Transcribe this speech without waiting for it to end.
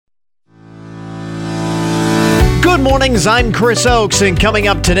Good mornings, I'm Chris Oakes, and coming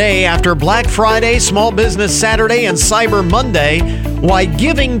up today after Black Friday, Small Business Saturday, and Cyber Monday, why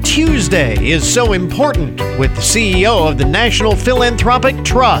Giving Tuesday is so important with the CEO of the National Philanthropic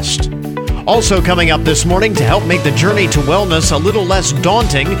Trust. Also coming up this morning to help make the journey to wellness a little less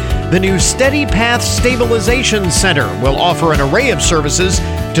daunting, the new Steady Path Stabilization Center will offer an array of services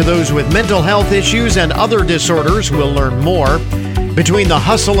to those with mental health issues and other disorders. We'll learn more. Between the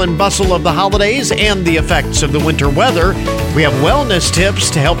hustle and bustle of the holidays and the effects of the winter weather, we have wellness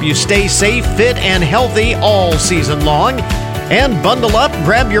tips to help you stay safe, fit, and healthy all season long. And bundle up,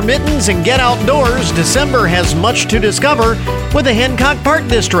 grab your mittens, and get outdoors. December has much to discover with the Hancock Park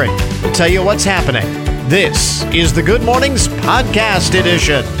District. We'll tell you what's happening. This is the Good Mornings Podcast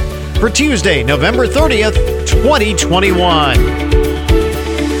Edition for Tuesday, November 30th, 2021.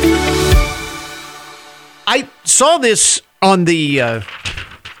 I saw this on the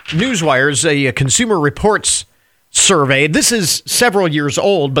Newswire's a Consumer Reports survey. This is several years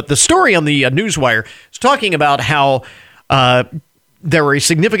old, but the story on the Newswire is talking about how there are a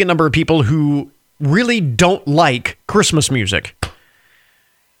significant number of people who really don't like Christmas music.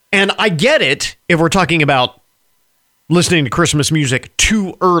 And I get it if we're talking about listening to Christmas music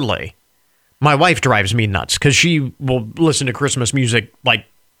too early. My wife drives me nuts because she will listen to Christmas music like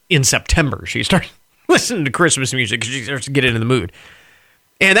in September. She starts listening to Christmas music because she starts to get into the mood.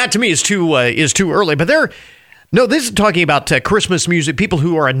 And that to me is too early. But this is talking about Christmas music, people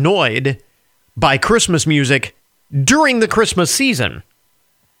who are annoyed by Christmas music during the Christmas season.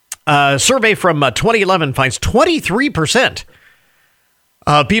 A survey from 2011 finds 23%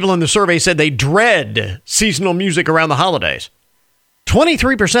 of people in the survey said they dread seasonal music around the holidays.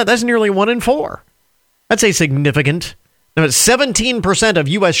 23%, that's nearly 1 in 4. That's a significant. 17% of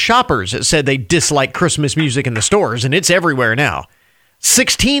U.S. shoppers said they dislike Christmas music in the stores, and it's everywhere now.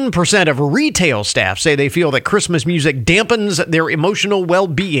 16% of retail staff say they feel that Christmas music dampens their emotional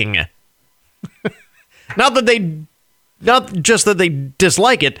well-being. Not just that they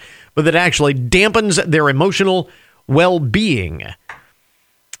dislike it, but that it actually dampens their emotional well-being.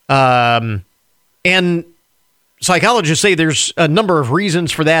 And psychologists say there's a number of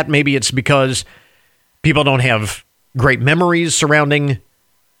reasons for that. Maybe it's because people don't have great memories surrounding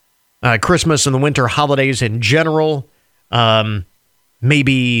Christmas and the winter holidays in general.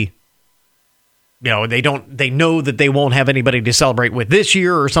 Maybe, they know that they won't have anybody to celebrate with this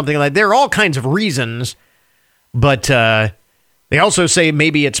year or something like that. There are all kinds of reasons, but they also say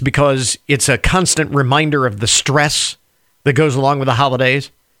maybe it's because it's a constant reminder of the stress that goes along with the holidays.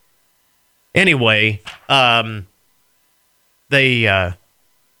 Anyway, all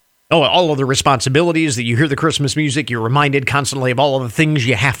of the responsibilities that you hear the Christmas music, you're reminded constantly of all of the things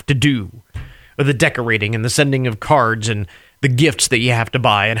you have to do, with the decorating and the sending of cards and the gifts that you have to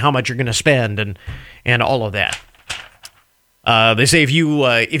buy and how much you're going to spend and all of that. They say if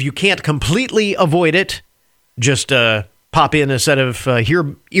you can't completely avoid it, just pop in a set of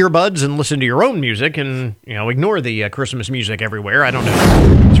earbuds and listen to your own music and ignore the Christmas music everywhere. I don't know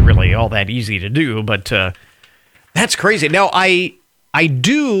if it's really all that easy to do, but that's crazy. Now, I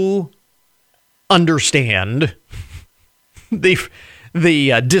do understand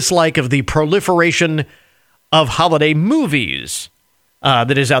the dislike of the proliferation of holiday movies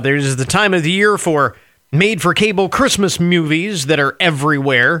that is out there. This is the time of the year for made-for-cable Christmas movies that are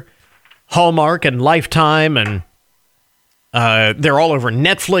everywhere. Hallmark and Lifetime, and they're all over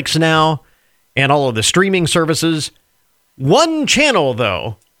Netflix now and all of the streaming services. One channel,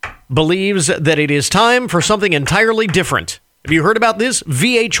 though, believes that it is time for something entirely different. Have you heard about this?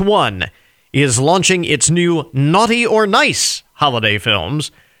 VH1 is launching its new Naughty or Nice holiday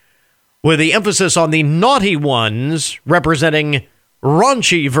films, with the emphasis on the naughty ones representing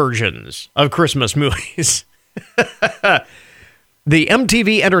raunchy versions of Christmas movies. The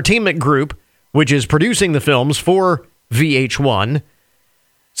MTV Entertainment Group, which is producing the films for VH1,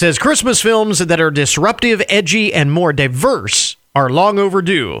 says Christmas films that are disruptive, edgy, and more diverse are long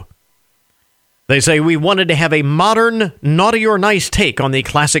overdue. They say we wanted to have a modern, naughty or nice take on the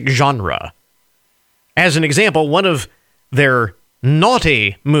classic genre. As an example, one of their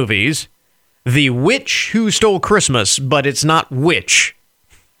naughty movies, The Witch Who Stole Christmas, but it's not witch.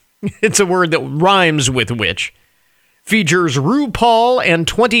 It's a word that rhymes with witch. Features RuPaul and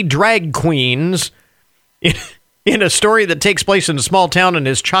 20 drag queens in a story that takes place in a small town and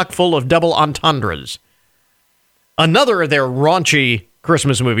is chock full of double entendres. Another of their raunchy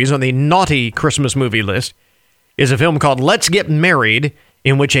Christmas movies on the naughty Christmas movie list is a film called Let's Get Married,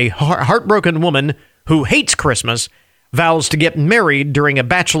 in which a heartbroken woman who hates Christmas vows to get married during a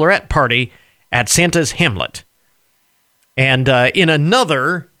bachelorette party at Santa's Hamlet. And in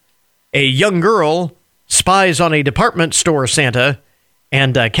another, a young girl spies on a department store Santa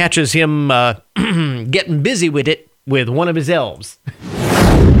and catches him getting busy with it with one of his elves.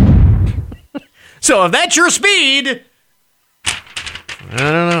 So if that's your speed, I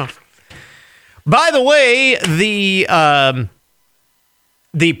don't know. By the way,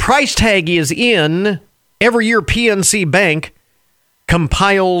 the price tag is in. Every year, PNC Bank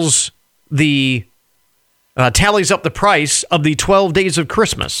compiles tallies up the price of the 12 Days of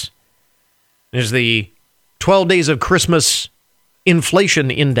Christmas. There's the 12 Days of Christmas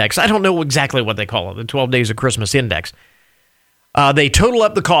Inflation Index. I don't know exactly what they call it, the 12 Days of Christmas Index. They total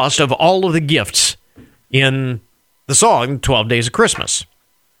up the cost of all of the gifts in the song 12 Days of Christmas.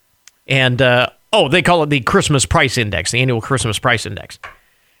 And, they call it the Christmas Price Index, the annual Christmas Price Index.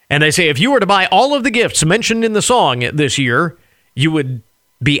 And they say if you were to buy all of the gifts mentioned in the song this year, you would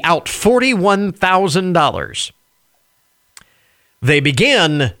be out $41,000. They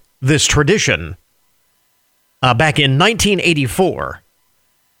began this tradition back in 1984.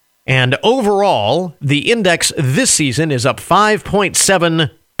 And overall, the index this season is up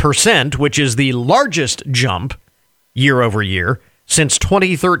 5.7%, which is the largest jump year over year since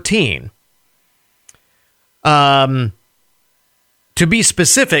 2013. To be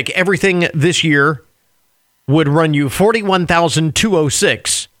specific, everything this year would run you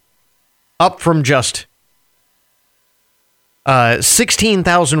 $41,206, up from just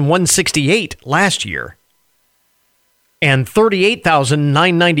 $16,168 last year, and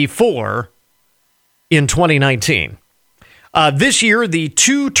 $38,994 in 2019. This year, the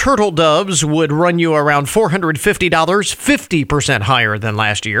 2 turtle doves would run you around $450, 50% higher than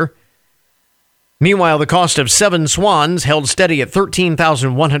last year. Meanwhile, the cost of 7 swans held steady at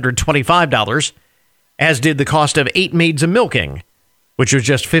 $13,125, as did the cost of 8 maids of milking, which was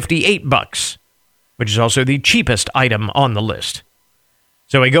just $58, which is also the cheapest item on the list.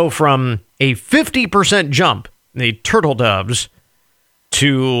 So we go from a 50% jump in the turtle doves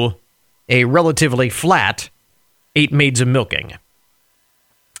to a relatively flat 8 maids of milking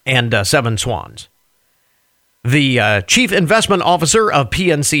and 7 swans. The chief investment officer of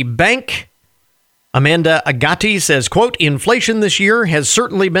PNC Bank, Amanda Agati, says, quote, inflation this year has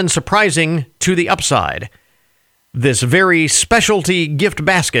certainly been surprising to the upside. This very specialty gift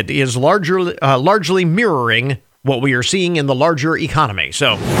basket is largely mirroring what we are seeing in the larger economy.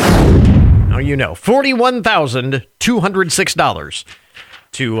 So, now you know, $41,206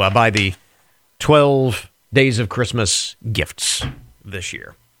 to buy the 12 Days of Christmas gifts this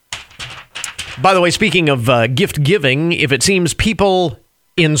year. By the way, speaking of gift giving, if it seems people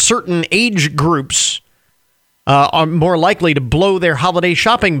in certain age groups are more likely to blow their holiday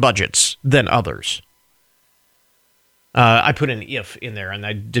shopping budgets than others. I put an if in there, and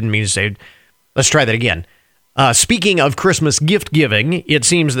I didn't mean to say. Let's try that again. Speaking of Christmas gift giving, it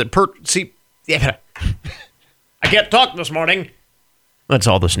seems that I can't talk this morning. That's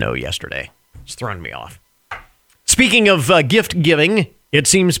all the snow yesterday. It's throwing me off. Speaking of gift giving, it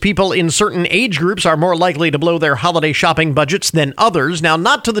seems people in certain age groups are more likely to blow their holiday shopping budgets than others. Now,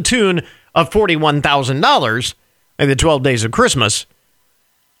 not to the tune of $41,000 in the 12 Days of Christmas.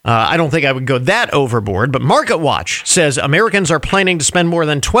 I don't think I would go that overboard, but MarketWatch says Americans are planning to spend more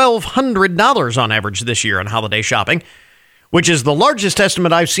than $1,200 on average this year on holiday shopping, which is the largest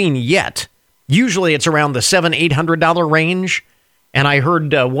estimate I've seen yet. Usually it's around the $700-800 range, and I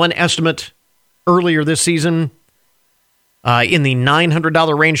heard one estimate earlier this season in the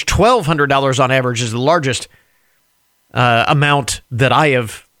 $900 range. $1,200 on average is the largest amount that I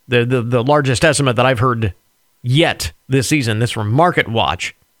have, the largest estimate that I've heard yet this season. This from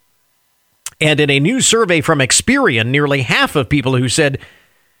MarketWatch. And in a new survey from Experian, nearly half of people who said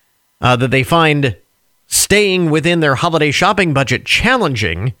that they find staying within their holiday shopping budget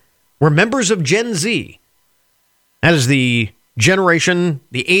challenging were members of Gen Z. That is the generation,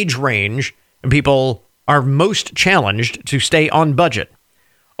 the age range, and people are most challenged to stay on budget.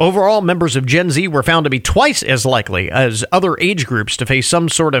 Overall, members of Gen Z were found to be twice as likely as other age groups to face some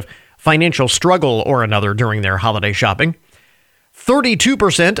sort of financial struggle or another during their holiday shopping.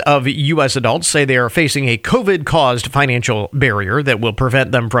 32% of U.S. adults say they are facing a COVID-caused financial barrier that will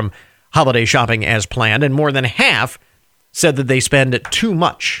prevent them from holiday shopping as planned, and more than half said that they spend too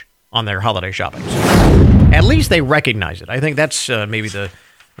much on their holiday shopping. At least they recognize it. I think that's maybe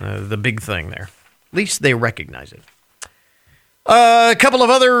the big thing there. At least they recognize it. A couple of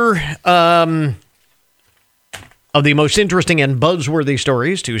other of the most interesting and buzzworthy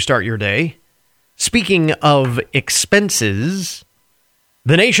stories to start your day. Speaking of expenses,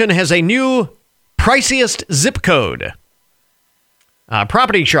 the nation has a new priciest zip code.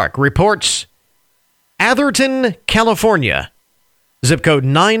 Property Shark reports Atherton, California, Zip code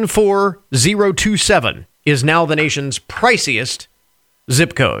 94027 is now the nation's priciest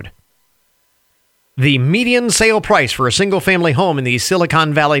zip code. The median sale price for a single-family home in the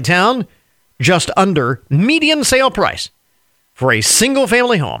Silicon Valley town, just under median sale price for a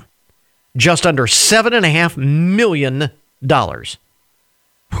single-family home, just under $7.5 million.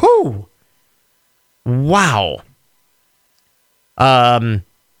 Whew. Wow. Now,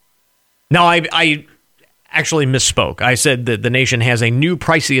 I actually misspoke. I said that the nation has a new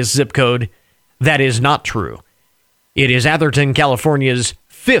priciest zip code. That is not true. It is Atherton, California's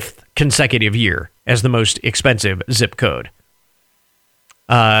 5th consecutive year as the most expensive zip code.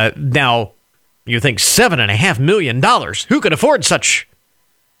 Now, you think $7.5 million. Who could afford such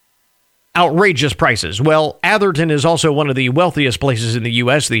outrageous prices? Well, Atherton is also one of the wealthiest places in the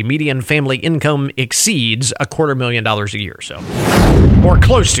U.S. The median family income exceeds $250,000 a year, so, or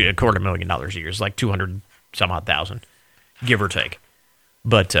close to $250,000 a year. It's like 200 some odd thousand, give or take.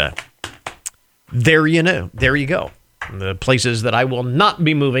 But there you go. The places that I will not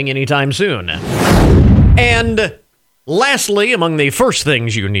be moving anytime soon. And lastly, among the first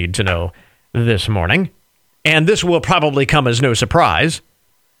things you need to know this morning, and this will probably come as no surprise,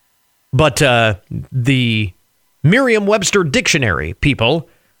 but the Merriam-Webster Dictionary people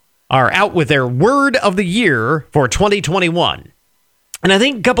are out with their word of the year for 2021. And I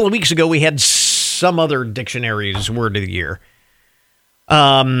think a couple of weeks ago we had some other dictionary's word of the year.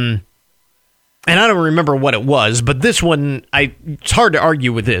 And I don't remember what it was, but this one, it's hard to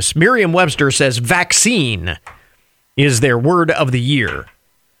argue with this. Merriam-Webster says vaccine is their word of the year.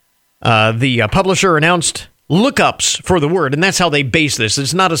 The publisher announced lookups for the word, and that's how they base this.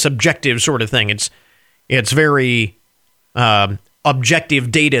 It's not a subjective sort of thing. It's very objective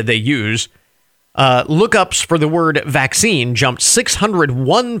data they use. Lookups for the word vaccine jumped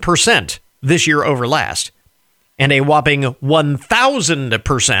 601% this year over last, and a whopping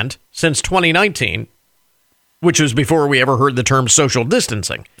 1,000% since 2019, which was before we ever heard the term social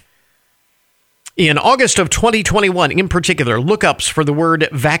distancing. In August of 2021, in particular, lookups for the word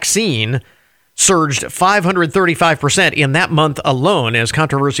vaccine surged 535% in that month alone as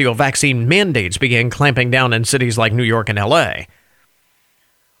controversial vaccine mandates began clamping down in cities like New York and LA.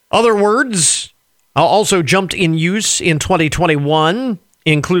 Other words also jumped in use in 2021,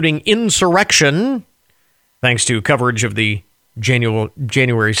 including insurrection, thanks to coverage of the January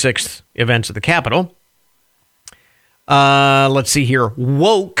 6th events at the Capitol. Let's see here.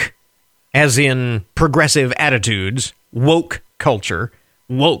 Woke, as in progressive attitudes, woke culture,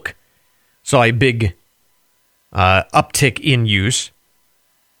 woke, saw a big uptick in use.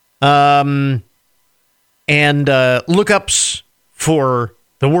 And lookups for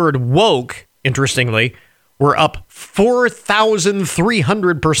the word woke, interestingly, were up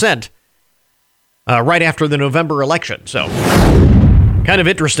 4,300% right after the November election. So, kind of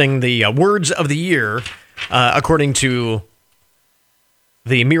interesting, the words of the year, according to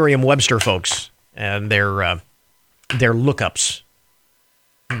the Merriam-Webster folks and their lookups.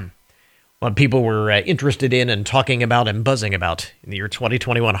 What people were interested in and talking about and buzzing about in the year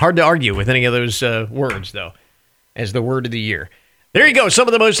 2021. Hard to argue with any of those words, though, as the word of the year. There you go, some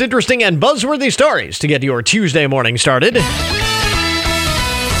of the most interesting and buzzworthy stories to get your Tuesday morning started.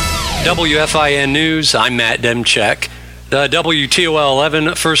 WFIN News, I'm Matt Demchek. The WTOL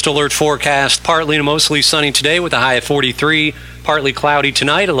 11 First Alert forecast, partly to mostly sunny today with a high of 43, partly cloudy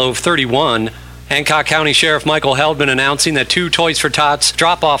tonight, a low of 31. Hancock County Sheriff Michael Heldman announcing that 2 Toys for Tots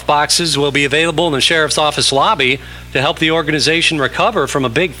drop-off boxes will be available in the Sheriff's Office lobby to help the organization recover from a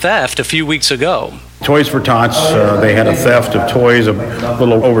big theft a few weeks ago. Toys for Tots, they had a theft of toys, a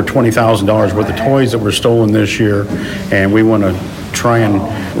little over $20,000 worth of toys that were stolen this year, and we want to try and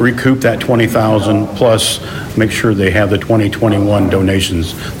recoup that $20,000 plus make sure they have the 2021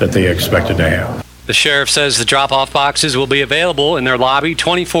 donations that they expected to have. The sheriff says the drop-off boxes will be available in their lobby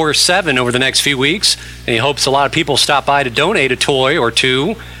 24/7 over the next few weeks, and he hopes a lot of people stop by to donate a toy or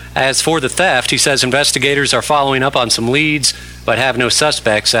two. As for the theft, he says investigators are following up on some leads, but have no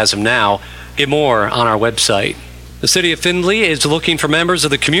suspects as of now. Get more on our website. The city of Findlay is looking for members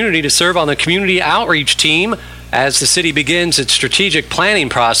of the community to serve on the community outreach team as the city begins its strategic planning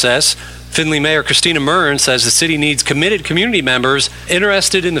process. Findlay Mayor Christina Murn says the city needs committed community members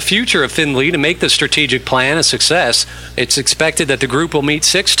interested in the future of Findlay to make the strategic plan a success. It's expected that the group will meet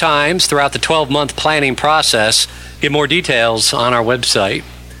 6 times throughout the 12-month planning process. Get more details on our website.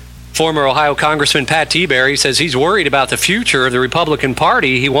 Former Ohio Congressman Pat Tiberi says he's worried about the future of the Republican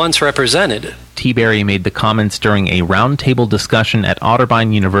Party he once represented. Tiberi made the comments during a roundtable discussion at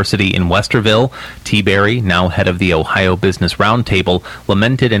Otterbein University in Westerville. Tiberi, now head of the Ohio Business Roundtable,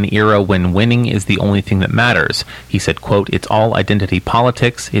 lamented an era when winning is the only thing that matters. He said, quote, "It's all identity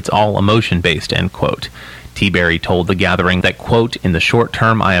politics, it's all emotion-based," end quote. Tiberi told the gathering that, quote, "In the short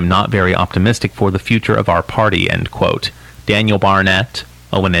term, I am not very optimistic for the future of our party," end quote. Daniel Barnett,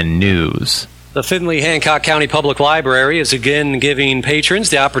 ONN News. The Findlay Hancock County Public Library is again giving patrons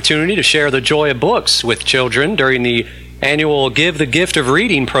the opportunity to share the joy of books with children during the annual Give the Gift of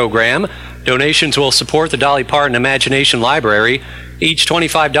Reading program. Donations will support the Dolly Parton Imagination Library. Each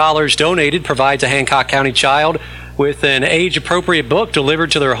 $25 donated provides a Hancock County child with an age-appropriate book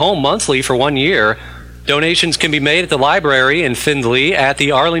delivered to their home monthly for 1 year. Donations can be made at the library in Findlay, at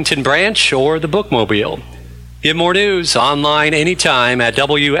the Arlington branch, or the Bookmobile. Get more news online anytime at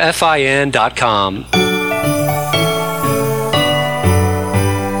WFIN.com.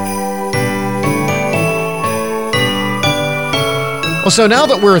 Well, so now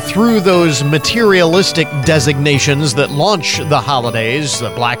that we're through those materialistic designations that launch the holidays, the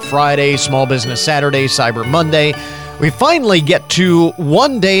Black Friday, Small Business Saturday, Cyber Monday, we finally get to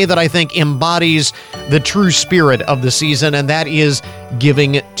one day that I think embodies the true spirit of the season, and that is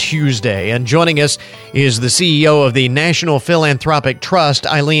Giving Tuesday. And joining us is the CEO of the National Philanthropic Trust,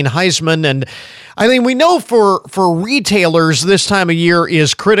 Eileen Heisman. And Eileen, we know for retailers, this time of year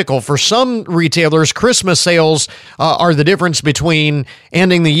is critical. For some retailers, Christmas sales are the difference between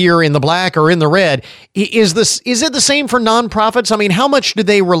ending the year in the black or in the red. Is it the same for nonprofits? I mean, how much do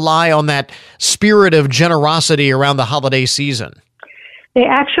they rely on that spirit of generosity around the holiday season? They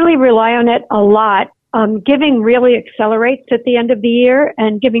actually rely on it a lot. Giving really accelerates at the end of the year,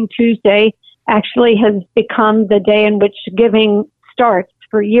 and Giving Tuesday actually has become the day in which giving starts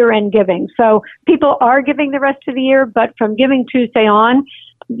for year-end giving. So people are giving the rest of the year, but from Giving Tuesday on,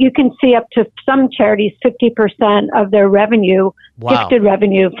 you can see up to some charities 50% of their revenue, gifted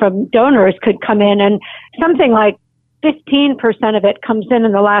revenue from donors, could come in, and something like 15% of it comes in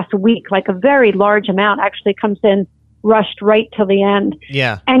the last week. Like a very large amount actually comes in rushed right till the end.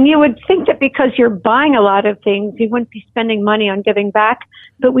 Yeah. And you would think that because you're buying a lot of things, you wouldn't be spending money on giving back.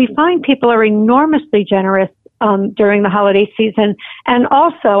 But we find people are enormously generous during the holiday season. And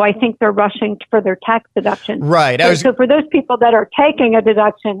also, I think they're rushing for their tax deduction. Right. So for those people that are taking a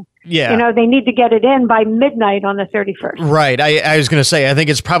deduction, they need to get it in by midnight on the 31st. Right. I was going to say, I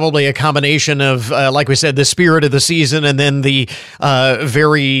think it's probably a combination of, like we said, the spirit of the season and then the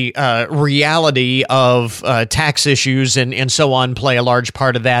very reality of tax issues and so on play a large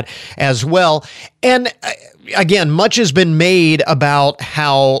part of that as well. And again, much has been made about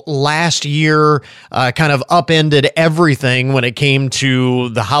how last year kind of upended everything when it came to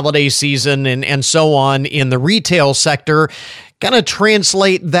the holiday season and so on in the retail sector. Kind of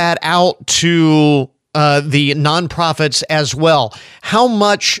translate that out to the nonprofits as well. How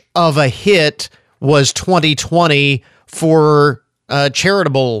much of a hit was 2020 for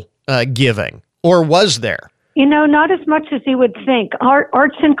charitable giving, or was there? Not as much as you would think.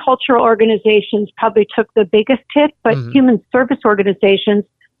 Arts and cultural organizations probably took the biggest hit, but human service organizations,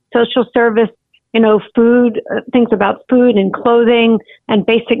 social service, food, things about food and clothing and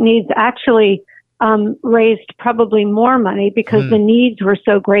basic needs actually raised probably more money because the needs were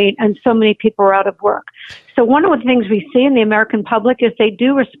so great and so many people were out of work. So one of the things we see in the American public is they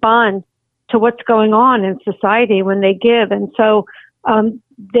do respond to what's going on in society when they give. And so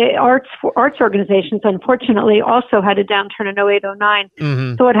the arts organizations, unfortunately, also had a downturn in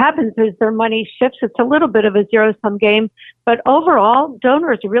 2008-09. So what happens is their money shifts. It's a little bit of a zero-sum game. But overall,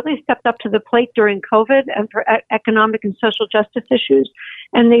 donors really stepped up to the plate during COVID and for economic and social justice issues.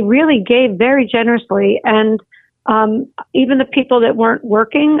 And they really gave very generously. And even the people that weren't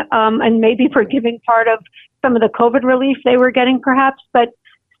working and maybe were giving part of some of the COVID relief they were getting perhaps. But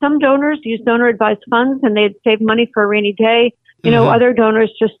some donors used donor-advised funds and they'd save money for a rainy day. Other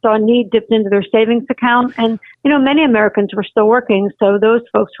donors just saw need, dipped into their savings account. And, many Americans were still working, so those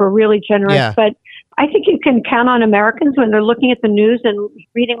folks were really generous. Yeah. But I think you can count on Americans when they're looking at the news and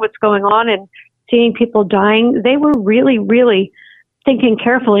reading what's going on and seeing people dying. They were really, really thinking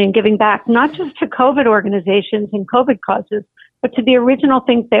carefully and giving back, not just to COVID organizations and COVID causes, but to the original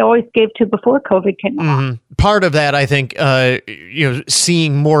things they always gave to before COVID came along. part of that, I think,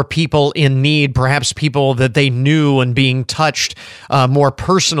 seeing more people in need, perhaps people that they knew and being touched more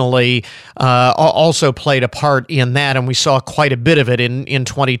personally, also played a part in that. And we saw quite a bit of it in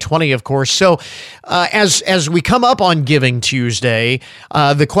 2020, of course. So as we come up on Giving Tuesday,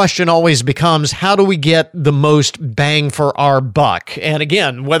 the question always becomes, how do we get the most bang for our buck? And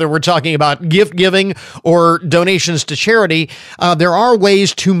again, whether we're talking about gift giving or donations to charity, there are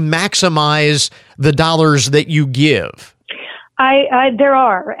ways to maximize the dollars that you give. There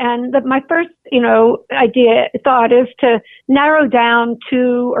are. And my first, thought is to narrow down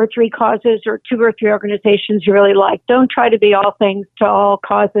 2 or 3 causes or 2 or 3 organizations you really like. Don't try to be all things to all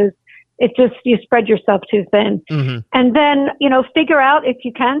causes. It's just, you spread yourself too thin. Mm-hmm. And then, figure out if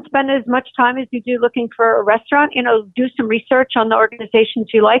you can spend as much time as you do looking for a restaurant, do some research on the organizations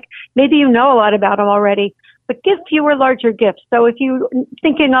you like. Maybe you know a lot about them already, but give fewer, larger gifts. So if you're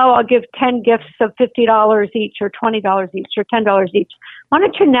thinking, I'll give 10 gifts of $50 each or $20 each or $10 each, why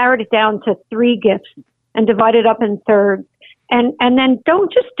don't you narrow it down to 3 gifts and divide it up in thirds? And then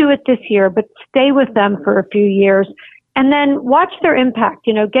don't just do it this year, but stay with them for a few years. And then watch their impact,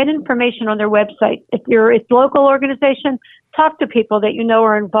 get information on their website. If it's a local organization, talk to people that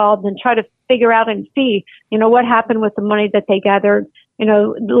are involved and try to figure out and see, what happened with the money that they gathered,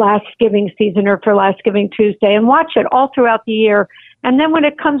 last giving season or for last Giving Tuesday, and watch it all throughout the year. And then when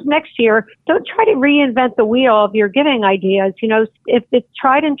it comes next year, don't try to reinvent the wheel of your giving ideas. If it's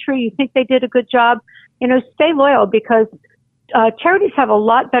tried and true, you think they did a good job, stay loyal, because charities have a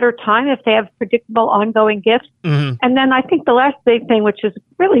lot better time if they have predictable ongoing gifts. Mm-hmm. And then I think the last big thing, which is a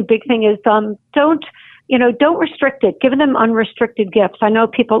really big thing, is don't restrict it. Give them unrestricted gifts. I know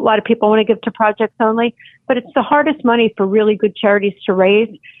a lot of people want to give to projects only, but it's the hardest money for really good charities to raise.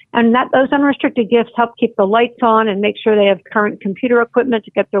 And those unrestricted gifts help keep the lights on and make sure they have current computer equipment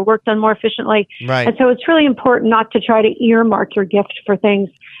to get their work done more efficiently. Right. And so it's really important not to try to earmark your gift for things.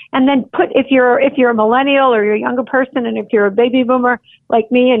 And then if you're a millennial or you're a younger person, and if you're a baby boomer like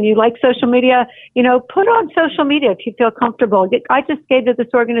me and you like social media, put on social media if you feel comfortable. I just gave to this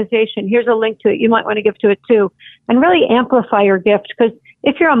organization. Here's a link to it. You might want to give to it too. And really amplify your gift, because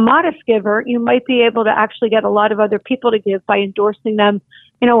if you're a modest giver, you might be able to actually get a lot of other people to give by endorsing them,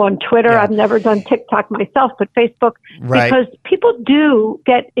 on Twitter. Yeah. I've never done TikTok myself, but Facebook, right. Because people do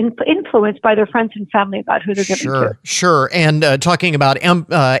get influenced by their friends and family about who they're giving to. Sure. And talking about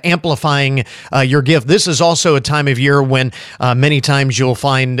amplifying your gift, this is also a time of year when many times you'll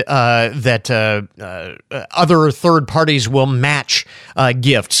find that other third parties will match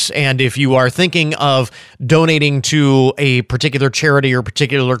gifts. And if you are thinking of donating to a particular charity or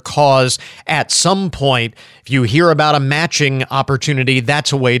particular cause at some point, if you hear about a matching opportunity,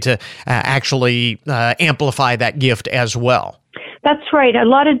 that's a way to actually amplify that gift as well. That's right. A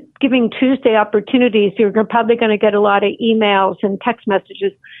lot of Giving Tuesday opportunities, you're probably going to get a lot of emails and text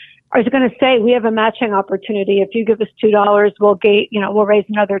messages. I was going to say, we have a matching opportunity. If you give us $2, we'll raise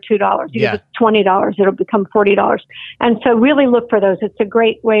another $2. You give us $20, it'll become $40. And so really look for those. It's a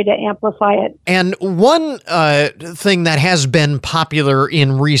great way to amplify it. And one thing that has been popular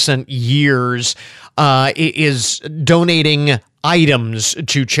in recent years is donating items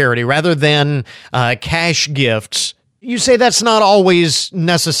to charity rather than cash gifts. You say that's not always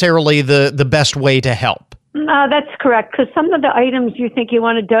necessarily the best way to help. That's correct, because some of the items you think you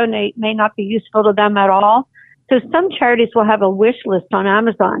want to donate may not be useful to them at all. So some charities will have a wish list on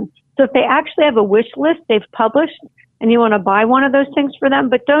Amazon. So if they actually have a wish list they've published and you want to buy one of those things for them,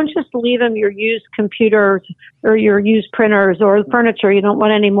 but don't just leave them your used computers or your used printers or furniture you don't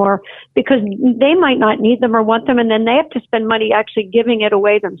want anymore, because they might not need them or want them, and then they have to spend money actually giving it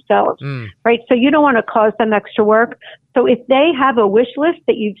away themselves, right? So you don't want to cause them extra work. So if they have a wish list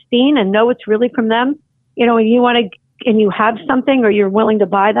that you've seen and know it's really from them, and you have something or you're willing to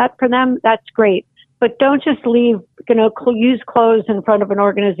buy that for them, that's great. But don't just leave, use clothes in front of an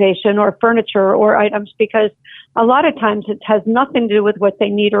organization or furniture or items, because a lot of times it has nothing to do with what they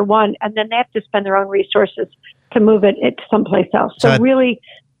need or want, and then they have to spend their own resources to move it to someplace else. So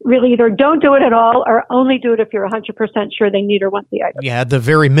really either don't do it at all or only do it if you're 100% sure they need or want the item. Yeah, at the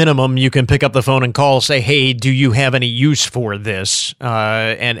very minimum, you can pick up the phone and call, say, hey, do you have any use for this?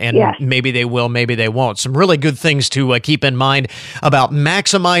 And yes. Maybe they will, maybe they won't. Some really good things to keep in mind about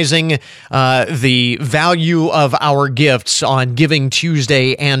maximizing the value of our gifts on Giving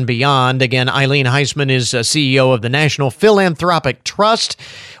Tuesday and beyond. Again, Eileen Heisman is CEO of the National Philanthropic Trust.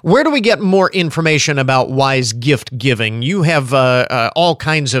 Where do we get more information about wise gift giving? You have all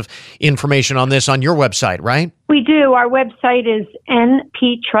kinds of information on this on your website, right? We do. Our website is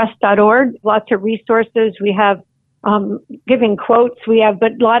nptrust.org. Lots of resources. We have giving quotes. We have a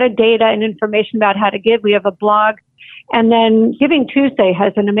lot of data and information about how to give. We have a blog. And then Giving Tuesday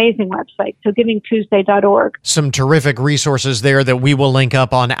has an amazing website, so givingtuesday.org. Some terrific resources there that we will link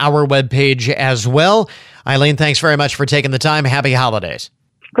up on our webpage as well. Eileen, thanks very much for taking the time. Happy holidays.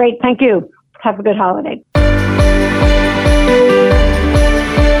 Great. Thank you. Have a good holiday.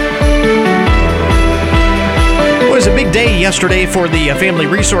 It was a big day yesterday for the Family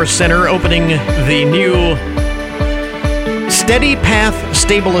Resource Center, opening the new Steady Path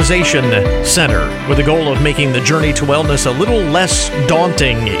Stabilization Center with the goal of making the journey to wellness a little less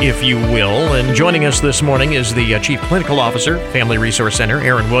daunting, if you will. And joining us this morning is the Chief Clinical Officer, Family Resource Center,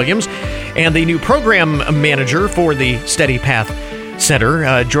 Erin Williams, and the new Program Manager for the Steady Path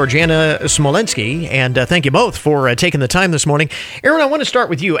Center, Georgiana Smolensky. And thank you both for taking the time this morning. Erin, I want to start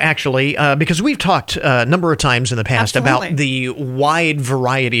with you, actually, because we've talked a number of times in the past about the wide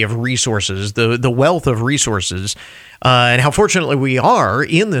variety of resources, the wealth of resources, and how fortunately we are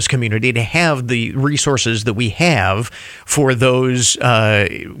in this community to have the resources that we have for those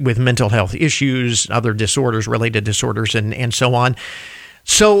with mental health issues, other disorders, related disorders, and so on.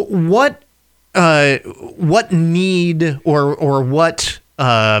 So what need or what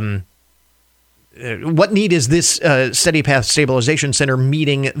need is this Steady Path Stabilization Center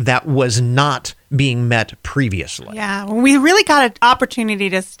meeting that was not being met previously? Yeah, well, we really got an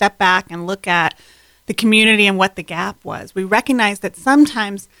opportunity to step back and look at the community and what the gap was. We recognize that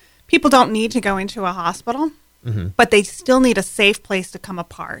sometimes people don't need to go into a hospital, but they still need a safe place to come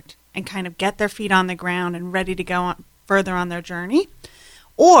apart and kind of get their feet on the ground and ready to go on further on their journey.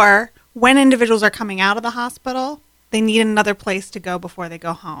 Or when individuals are coming out of the hospital, they need another place to go before they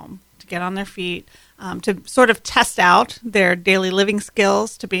go home, to get on their feet, to sort of test out their daily living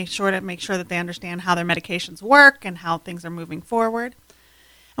skills, to be sure to make sure that they understand how their medications work and how things are moving forward.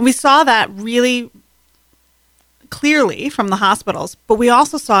 And we saw that really clearly from the hospitals, but we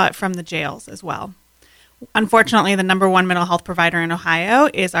also saw it from the jails as well. Unfortunately, the number one mental health provider in Ohio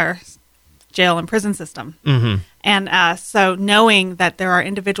is our jail and prison system. And so knowing that there are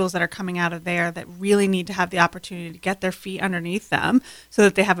individuals that are coming out of there that really need to have the opportunity to get their feet underneath them so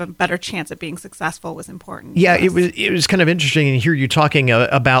that they have a better chance at being successful was important. Yeah, it was kind of interesting to hear you talking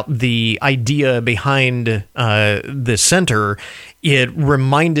about the idea behind the center. It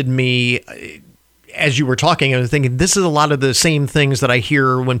reminded me, as you were talking, I was thinking this is a lot of the same things that I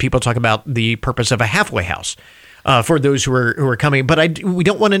hear when people talk about the purpose of a halfway house for those who are coming. But we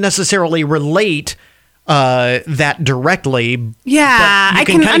don't want to necessarily relate that directly. Yeah, I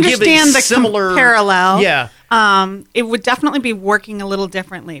can understand the similar parallel. Yeah. It would definitely be working a little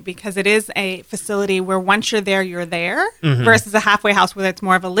differently because it is a facility where once you're there, versus a halfway house where it's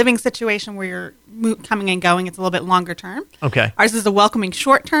more of a living situation where you're coming and going. It's a little bit longer term. Okay. Ours is a welcoming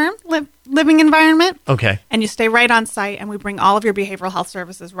short-term living environment. Okay. And you stay right on site, and we bring all of your behavioral health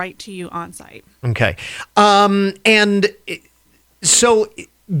services right to you on site. Okay. And so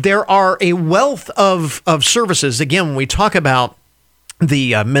there are a wealth of services. Again, when we talk about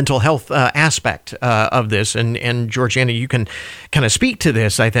the mental health aspect of this, and Georgiana, you can kind of speak to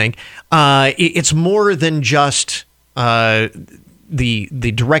this, I think. It's more than just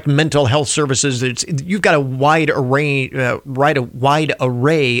the direct mental health services. You've got a wide array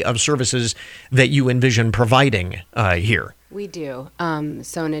of services that you envision providing here. We do.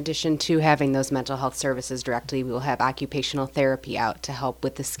 So in addition to having those mental health services directly, we will have occupational therapy out to help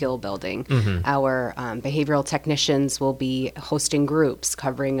with the skill building. Our behavioral technicians will be hosting groups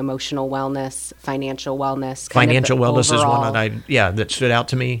covering emotional wellness, financial wellness. Financial wellness overall is one that stood out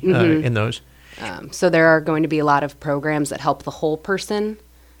to me in those. So there are going to be a lot of programs that help the whole person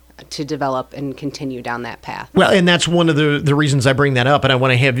to develop and continue down that path. Well, and that's one of the reasons I bring that up, and I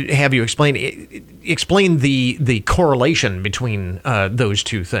want to have you explain the correlation between those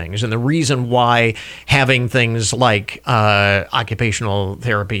two things, and the reason why having things like occupational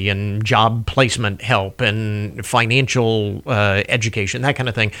therapy and job placement help and financial education, that kind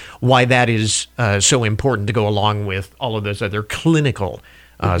of thing, why that is so important to go along with all of those other clinical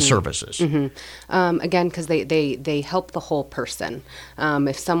services. Again, because they help the whole person.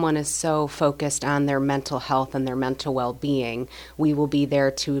 If someone is so focused on their mental health and their mental well-being, we will be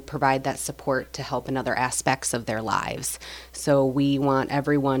there to provide that support to help in other aspects of their lives. So we want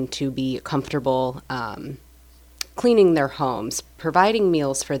everyone to be comfortable cleaning their homes, providing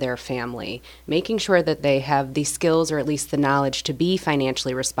meals for their family, making sure that they have the skills or at least the knowledge to be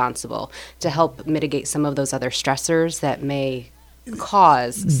financially responsible, to help mitigate some of those other stressors that may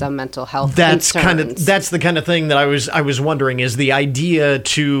cause some mental health that's concerns. That's the kind of thing that I was wondering, is the idea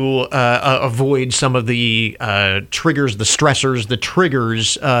to avoid some of the triggers, the stressors, the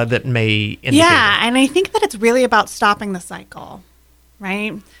triggers that may indicate Yeah, and I think that it's really about stopping the cycle,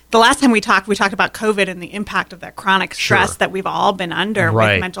 right? The last time we talked about COVID and the impact of that chronic stress that we've all been under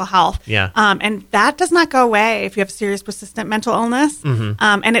with mental health. Yeah. And that does not go away if you have serious persistent mental illness.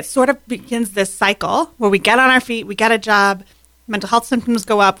 And it sort of begins this cycle where we get on our feet, we get a job, mental health symptoms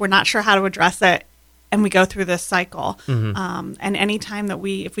go up, we're not sure how to address it, and we go through this cycle. And any time that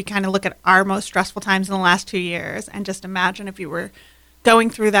if we kind of look at our most stressful times in the last 2 years and just imagine if you were going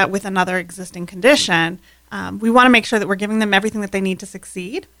through that with another existing condition, we want to make sure that we're giving them everything that they need to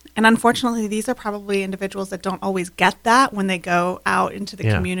succeed. And unfortunately, these are probably individuals that don't always get that when they go out into the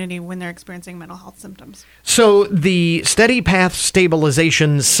community when they're experiencing mental health symptoms. So the Steady Path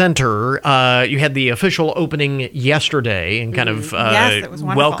Stabilization Center, you had the official opening yesterday, and kind of Yes, it was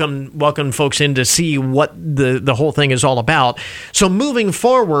wonderful. welcome folks in to see what the whole thing is all about. So moving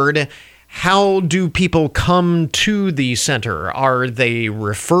forward, how do people come to the center? Are they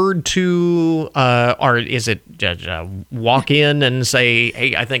referred to, or is it walk in and say,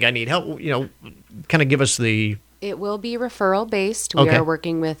 "Hey, I think I need help"? Kind of give us the. It will be referral based. We are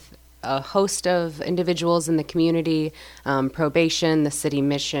working with a host of individuals in the community, probation, the city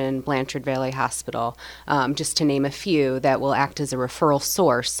mission, Blanchard Valley Hospital, just to name a few, that will act as a referral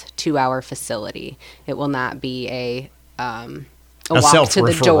source to our facility. It will not be a walk to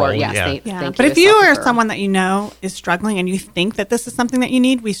the door. Yes, thank you. But if you are someone that you know is struggling and you think that this is something that you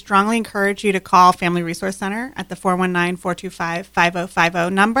need, we strongly encourage you to call Family Resource Center at the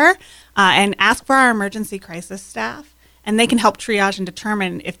 419-425-5050 number and ask for our emergency crisis staff. And they can help triage and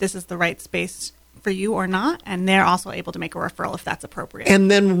determine if this is the right space for you or not, and they're also able to make a referral if that's appropriate. And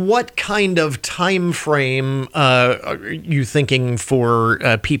then what kind of time frame are you thinking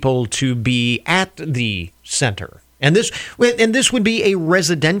for people to be at the center? And this would be a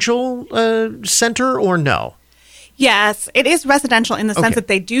residential center, or no? Yes, it is residential in the sense that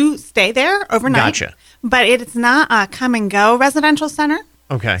they do stay there overnight. Gotcha. But it's not a come-and-go residential center.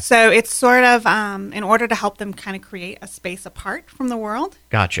 Okay. So it's sort of in order to help them kind of create a space apart from the world.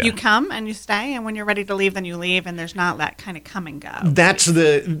 Gotcha. You come and you stay, and when you're ready to leave, then you leave, and there's not that kind of come and go. That's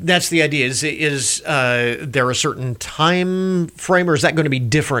the idea. Is there a certain time frame, or is that going to be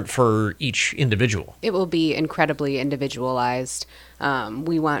different for each individual? It will be incredibly individualized.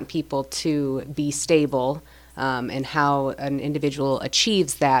 We want people to be stable, and how an individual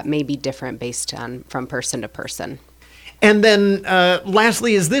achieves that may be different based on from person to person. And then,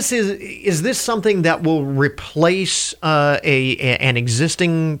 lastly, is this something that will replace an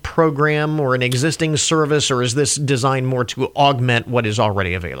existing program or an existing service, or is this designed more to augment what is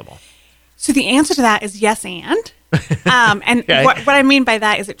already available? So the answer to that is yes, and Okay. what I mean by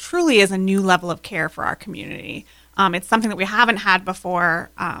that is it truly is a new level of care for our community. It's something that we haven't had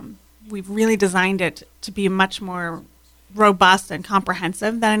before. We've really designed it to be much more robust and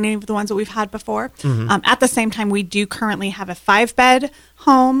comprehensive than any of the ones that we've had before. At the same time, we do currently have a 5-bed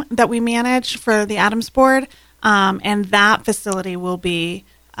home that we manage for the Adams Board, and that facility will be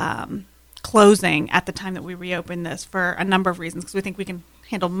closing at the time that we reopen this for a number of reasons, because we think we can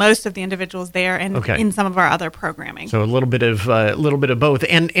handle most of the individuals there and in some of our other programming. So a little bit of both.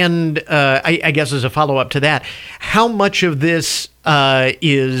 And I guess as a follow-up to that, how much of this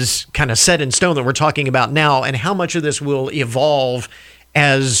is kind of set in stone that we're talking about now, and how much of this will evolve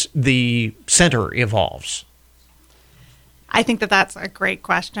as the center evolves? I think that that's a great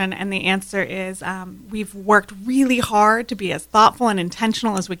question, and the answer is we've worked really hard to be as thoughtful and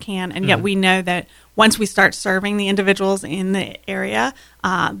intentional as we can, and yet we know that once we start serving the individuals in the area,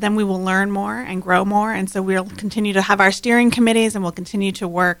 then we will learn more and grow more, and so we'll continue to have our steering committees, and we'll continue to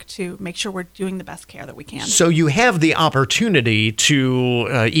work to make sure we're doing the best care that we can. So you have the opportunity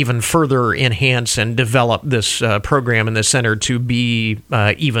to even further enhance and develop this program in the center to be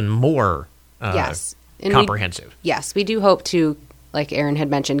even more Yes. comprehensive. We do hope to, like Aaron had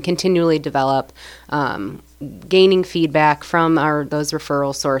mentioned, continually develop, gaining feedback from those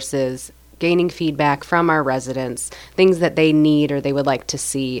referral sources, gaining feedback from our residents, things that they need or they would like to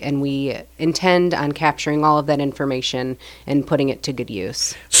see, and we intend on capturing all of that information and putting it to good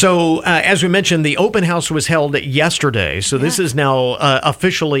use. So, as we mentioned, the open house was held yesterday, so this is now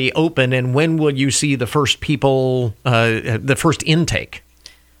officially open, and when will you see the first people, the first intake?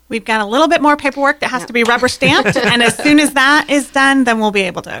 We've got a little bit more paperwork that has to be rubber stamped, and as soon as that is done, then we'll be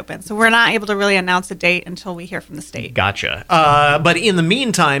able to open. So we're not able to really announce a date until we hear from the state. Gotcha. But in the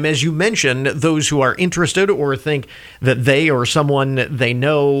meantime, as you mentioned, those who are interested or think that they or someone they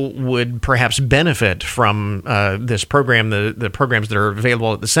know would perhaps benefit from this program, the programs that are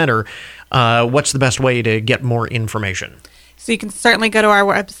available at the center, what's the best way to get more information? So you can certainly go to our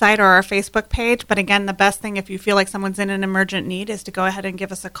website or our Facebook page. But again, the best thing if you feel like someone's in an emergent need is to go ahead and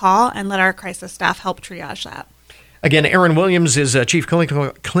give us a call and let our crisis staff help triage that. Again, Erin Williams is Chief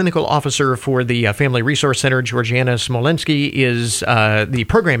Clinical Officer for the Family Resource Center. Georgiana Smolensky is the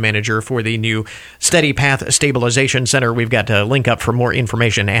Program Manager for the new Steady Path Stabilization Center. We've got a link up for more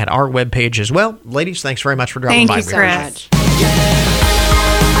information at our webpage as well. Ladies, thanks very much for dropping by. Thank you, Chris.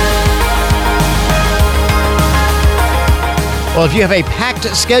 Well, if you have a packed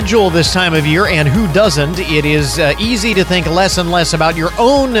schedule this time of year, and who doesn't, it is easy to think less and less about your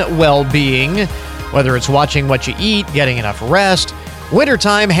own well-being, whether it's watching what you eat, getting enough rest.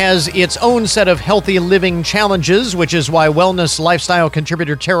 Wintertime has its own set of healthy living challenges, which is why wellness lifestyle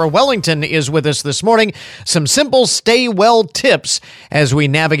contributor Tara Wellington is with us this morning. Some simple stay well tips as we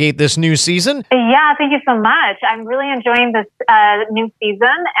navigate this new season. Yeah, thank you so much. I'm really enjoying this new season,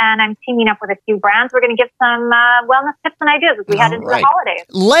 and I'm teaming up with a few brands. We're going to give some wellness tips and ideas as we head into the holidays.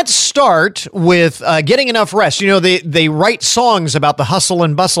 Let's start with getting enough rest. You know, they write songs about the hustle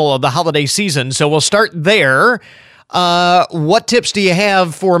and bustle of the holiday season, so we'll start there. What tips do you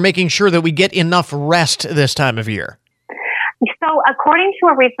have for making sure that we get enough rest this time of year? So according to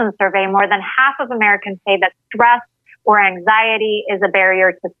a recent survey, more than half of Americans say that stress or anxiety is a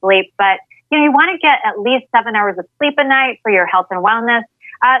barrier to sleep. But you want to get at least 7 hours of sleep a night for your health and wellness.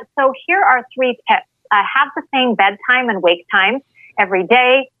 So here are 3 tips. Have the same bedtime and wake time every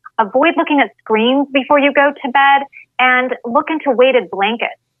day. Avoid looking at screens before you go to bed, and look into weighted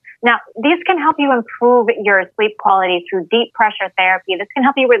blankets. Now, these can help you improve your sleep quality through deep pressure therapy. This can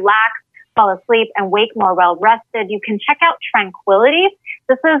help you relax, fall asleep, and wake more well-rested. You can check out Tranquility.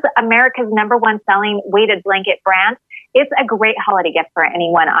 This is America's #1 selling weighted blanket brand. It's a great holiday gift for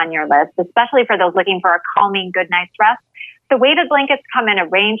anyone on your list, especially for those looking for a calming, good night's rest. The weighted blankets come in a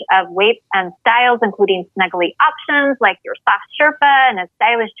range of weights and styles, including snuggly options like your soft Sherpa and a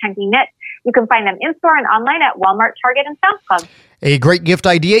stylish chunky knit. You can find them in-store and online at Walmart, Target, and Sam's Club. A great gift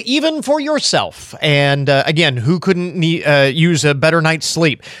idea, even for yourself. And again, who couldn't use a better night's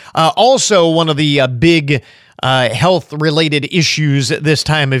sleep? Also, one of the big health-related issues this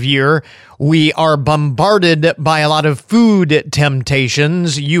time of year, we are bombarded by a lot of food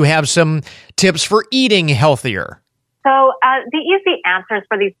temptations. You have some tips for eating healthier. So the easy answers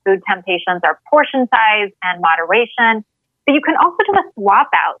for these food temptations are portion size and moderation. But you can also do a swap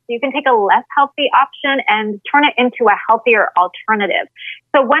out. So you can take a less healthy option and turn it into a healthier alternative.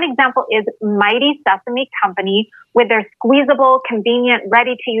 So one example is Mighty Sesame Company with their squeezable, convenient,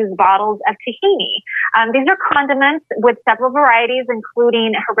 ready-to-use bottles of tahini. These are condiments with several varieties,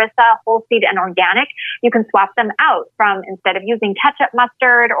 including harissa, whole seed, and organic. You can swap them out from, instead of using ketchup,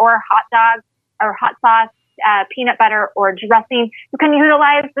 mustard, or hot dog or hot sauce, peanut butter or dressing, you can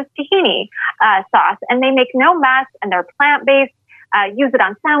utilize this tahini sauce, and they make no mess, and they're plant-based. Use it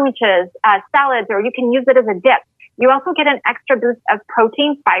on sandwiches, salads, or you can use it as a dip. You also get an extra boost of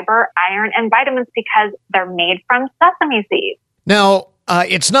protein, fiber, iron, and vitamins because they're made from sesame seeds. Now,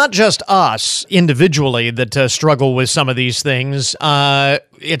 it's not just us individually that struggle with some of these things.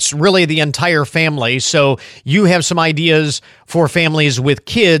 It's really the entire family. So you have some ideas for families with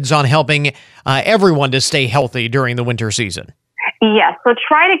kids on helping everyone to stay healthy during the winter season. Yes. So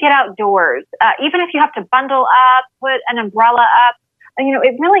try to get outdoors. Even if you have to bundle up, put an umbrella up,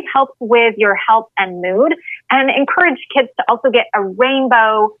 it really helps with your health and mood, and encourage kids to also get a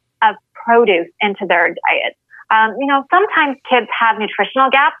rainbow of produce into their diet. Sometimes kids have nutritional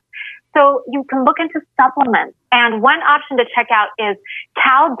gaps, so you can look into supplements. And one option to check out is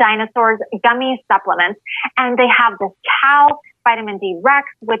Cal Dinosaurs Gummy Supplements. And they have this Cal Vitamin D Rex,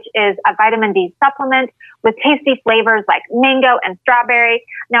 which is a vitamin D supplement with tasty flavors like mango and strawberry.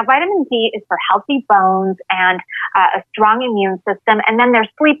 Now, vitamin D is for healthy bones and a strong immune system. And then their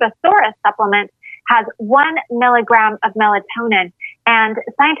Sleeposaurus supplement has 1 milligram of melatonin. And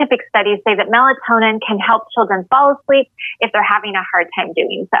scientific studies say that melatonin can help children fall asleep if they're having a hard time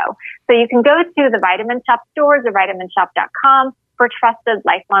doing so. So you can go to the Vitamin Shop stores or vitaminshop.com for trusted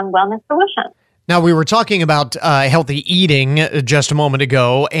lifelong wellness solutions. Now, we were talking about healthy eating just a moment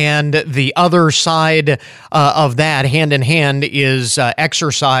ago, and the other side of that, hand in hand, is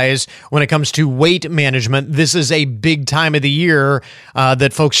exercise when it comes to weight management. This is a big time of the year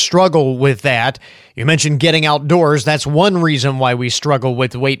that folks struggle with that. You mentioned getting outdoors. That's one reason why we struggle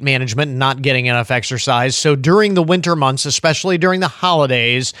with weight management and not getting enough exercise. So during the winter months, especially during the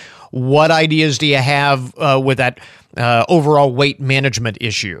holidays, what ideas do you have with that overall weight management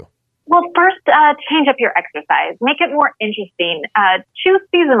issue? Well, first, change up your exercise. Make it more interesting. Choose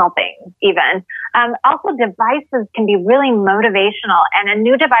seasonal things, even. Also, devices can be really motivational. And a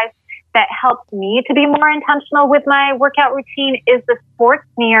new device that helps me to be more intentional with my workout routine is the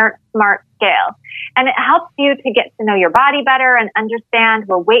Sportsneer Smart Scale. And it helps you to get to know your body better and understand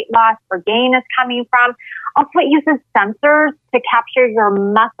where weight loss or gain is coming from. Also, it uses sensors to capture your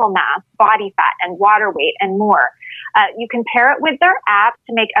muscle mass, body fat, and water weight, and more. You can pair it with their app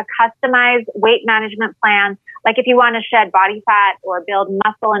to make a customized weight management plan, like if you want to shed body fat or build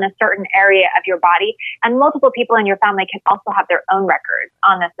muscle in a certain area of your body. And multiple people in your family can also have their own records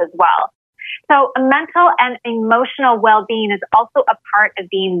on this as well. So mental and emotional well-being is also a part of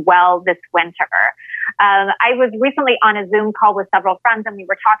being well this winter. I was recently on a Zoom call with several friends, and we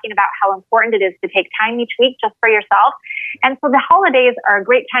were talking about how important it is to take time each week just for yourself. And so the holidays are a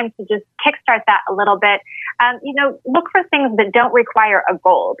great time to just kickstart that a little bit. Look for things that don't require a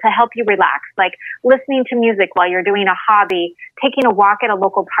goal to help you relax, like listening to music while you're doing a hobby, taking a walk at a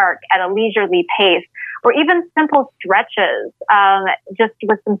local park at a leisurely pace, or even simple stretches, just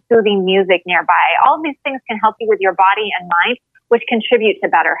with some soothing music nearby. All of these things can help you with your body and mind, which contribute to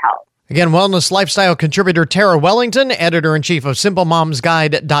better health. Again, wellness lifestyle contributor Tara Wellington, editor-in-chief of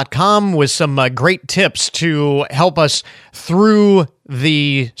SimpleMomsGuide.com, with some great tips to help us through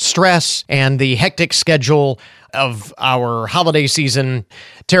the stress and the hectic schedule of our holiday season.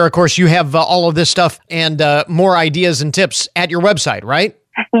 Tara, of course, you have all of this stuff and more ideas and tips at your website, right?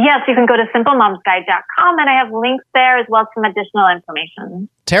 Yes, you can go to SimpleMomsGuide.com, and I have links there as well as some additional information.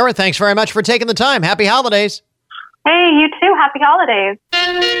 Tara, thanks very much for taking the time. Happy holidays. Hey, you too. Happy holidays.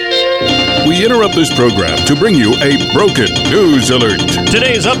 We interrupt this program to bring you a broken news alert.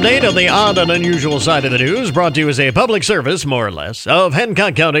 Today's update on the odd and unusual side of the news brought to you as a public service, more or less, of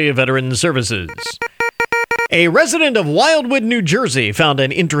Hancock County Veterans Services. A resident of Wildwood, New Jersey, made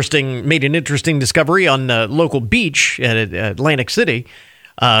an interesting discovery on a local beach at Atlantic City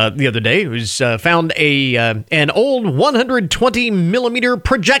the other day. It was found an old 120 millimeter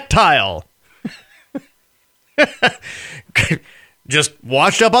projectile. Just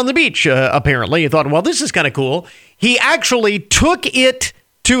washed up on the beach, apparently. He thought, well, this is kind of cool. He actually took it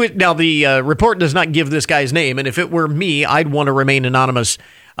to it. Now, the report does not give this guy's name, and if it were me, I'd want to remain anonymous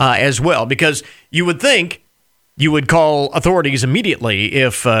as well, because you would think you would call authorities immediately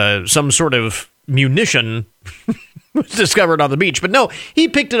if some sort of munition was discovered on the beach. But no, he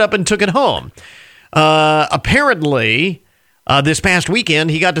picked it up and took it home. Apparently, this past weekend,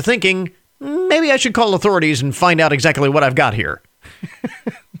 he got to thinking, maybe I should call authorities and find out exactly what I've got here.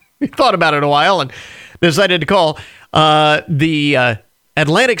 He thought about it a while and decided to call. The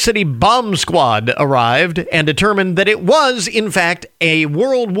Atlantic City Bomb Squad arrived and determined that it was, in fact, a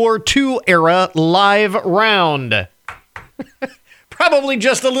World War II era live round. Probably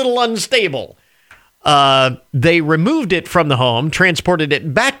just a little unstable. They removed it from the home, transported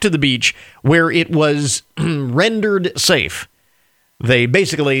it back to the beach where it was rendered safe. They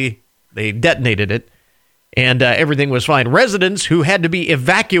detonated it, and everything was fine. Residents who had to be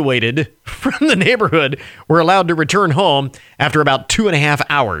evacuated from the neighborhood were allowed to return home after about 2.5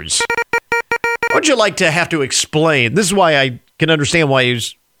 hours. Would you like to have to explain? This is why I can understand why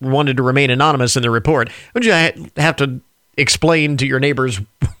he's wanted to remain anonymous in the report. Would you have to explain to your neighbors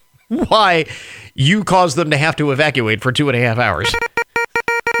why you caused them to have to evacuate for 2.5 hours?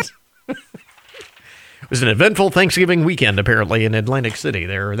 It was an eventful Thanksgiving weekend, apparently, in Atlantic City,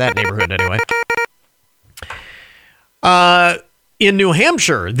 that neighborhood, anyway. In New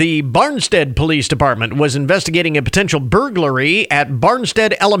Hampshire, the Barnstead Police Department was investigating a potential burglary at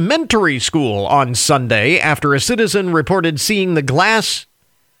Barnstead Elementary School on Sunday after a citizen reported seeing the glass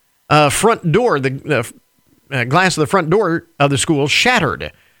front door, the glass of the front door of the school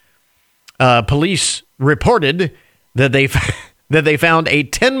shattered. Police reported that they found a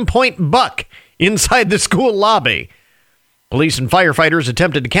 10-point buck inside the school lobby. Police and firefighters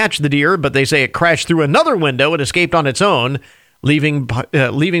attempted to catch the deer, but they say it crashed through another window and escaped on its own, leaving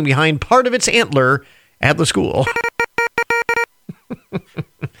behind part of its antler at the school. This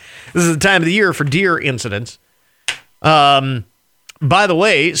is the time of the year for deer incidents. By the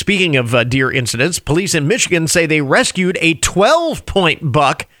way, speaking of deer incidents, police in Michigan say they rescued a 12-point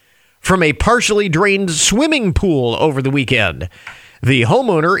buck from a partially drained swimming pool over the weekend. The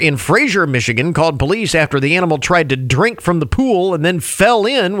homeowner in Fraser, Michigan, called police after the animal tried to drink from the pool and then fell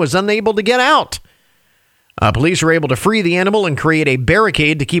in, was unable to get out. Police were able to free the animal and create a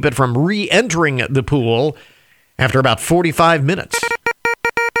barricade to keep it from re-entering the pool after about 45 minutes.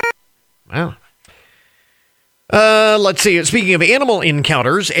 Wow. Let's see. Speaking of animal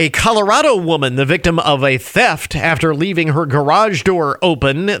encounters, a Colorado woman, the victim of a theft after leaving her garage door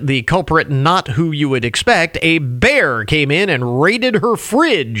open, the culprit not who you would expect, a bear came in and raided her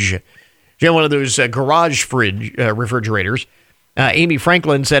fridge. She had one of those garage fridge refrigerators. Amy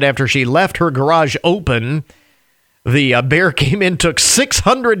Franklin said after she left her garage open, the bear came in, took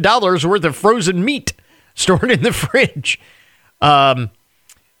 $600 worth of frozen meat stored in the fridge. The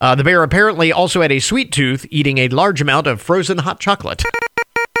bear apparently also had a sweet tooth, eating a large amount of frozen hot chocolate.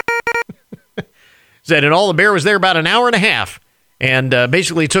 Said in all, the bear was there about an hour and a half and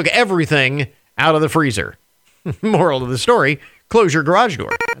basically took everything out of the freezer. Moral of the story, close your garage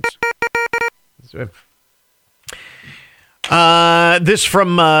door. This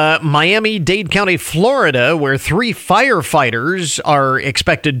from Miami-Dade County, Florida, where 3 firefighters are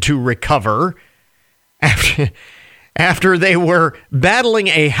expected to recover after they were battling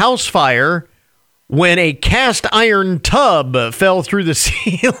a house fire when a cast iron tub fell through the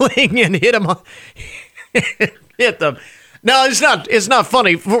ceiling and hit them. No, it's not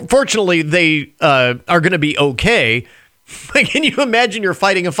funny. Fortunately, they are going to be okay. But can you imagine you're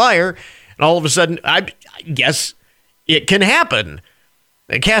fighting a fire and all of a sudden, I guess it can happen.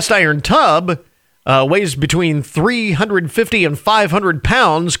 A cast iron tub weighs between 350 and 500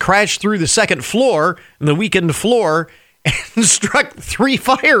 pounds, crashed through the second floor and the weakened floor and struck 3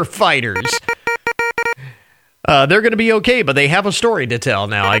 firefighters. They're going to be okay, but they have a story to tell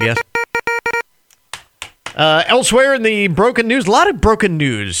now, I guess. Elsewhere in the broken news, a lot of broken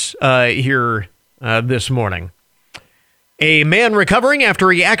news here this morning. A man recovering after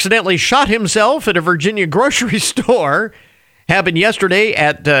he accidentally shot himself at a Virginia grocery store happened yesterday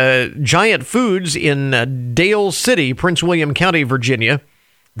at Giant Foods in Dale City, Prince William County, Virginia.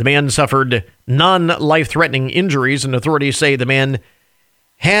 The man suffered non-life-threatening injuries, and authorities say the man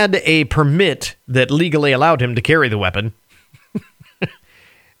had a permit that legally allowed him to carry the weapon.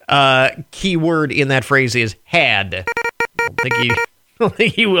 Key word in that phrase is had. I don't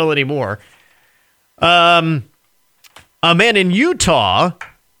think he will anymore. A man in Utah,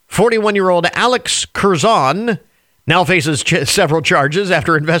 41-year-old Alex Curzon, now faces several charges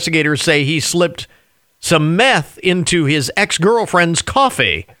after investigators say he slipped some meth into his ex-girlfriend's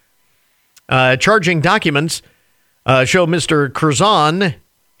coffee. Charging documents show Mr. Curzon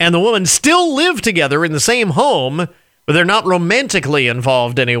and the woman still live together in the same home, but they're not romantically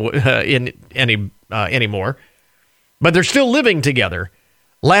involved anymore. But they're still living together.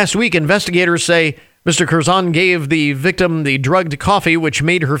 Last week, investigators say Mr. Curzon gave the victim the drugged coffee, which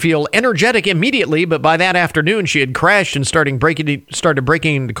made her feel energetic immediately, but by that afternoon, she had crashed and started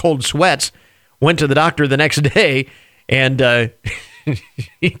breaking into cold sweats. Went to the doctor the next day, and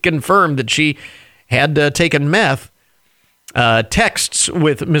he confirmed that she had taken meth. Texts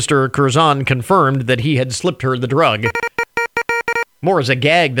with Mr. Curzon confirmed that he had slipped her the drug. More as a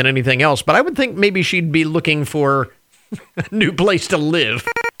gag than anything else, but I would think maybe she'd be looking for a new place to live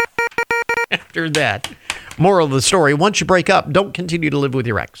after that. Moral of the story, once you break up, don't continue to live with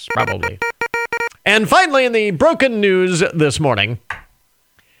your ex, probably. And finally, in the broken news this morning,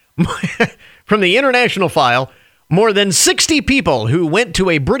 from the International File, more than 60 people who went to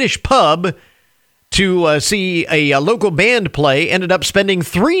a British pub to see a local band play ended up spending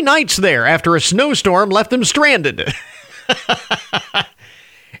 3 nights there after a snowstorm left them stranded.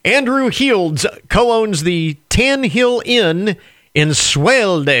 Andrew Healds co-owns the Tan Hill Inn in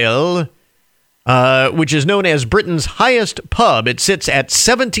Swaledale, which is known as Britain's highest pub. It sits at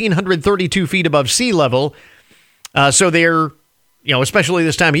 1,732 feet above sea level. So they're, especially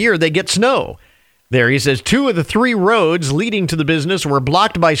this time of year, they get snow there. He says 2 of the 3 roads leading to the business were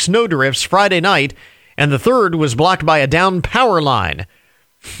blocked by snowdrifts Friday night, and the 3rd was blocked by a downed power line.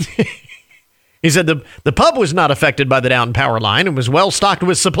 He said the pub was not affected by the downed power line and was well stocked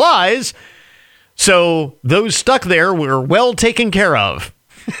with supplies, so those stuck there were well taken care of.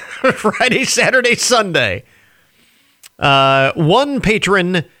 Friday, Saturday, Sunday. One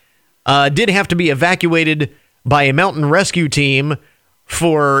patron did have to be evacuated by a mountain rescue team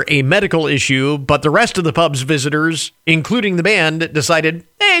for a medical issue, but the rest of the pub's visitors, including the band, decided,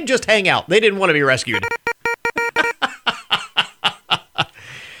 hey, just hang out. They didn't want to be rescued.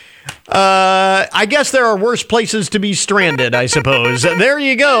 I guess there are worse places to be stranded, I suppose. There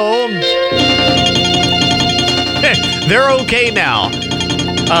you go. They're okay now.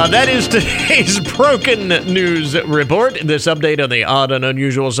 That is today's Broken News Report. This update on the odd and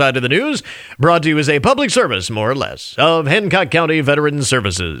unusual side of the news brought to you as a public service, more or less, of Hancock County Veterans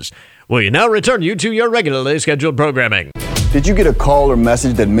Services. We now return you to your regularly scheduled programming. Did you get a call or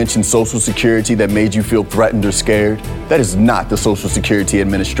message that mentioned Social Security that made you feel threatened or scared? That is not the Social Security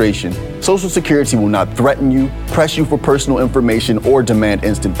Administration. Social Security will not threaten you, press you for personal information, or demand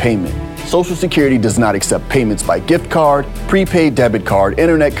instant payment. Social Security does not accept payments by gift card, prepaid debit card,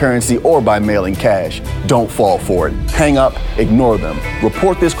 internet currency, or by mailing cash. Don't fall for it. Hang up, ignore them.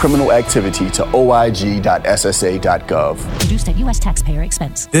 Report this criminal activity to oig.ssa.gov. Produced at U.S. taxpayer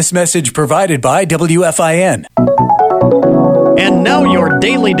expense. This message provided by WFIN. And now your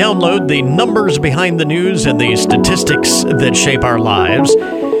daily download, the numbers behind the news and the statistics that shape our lives.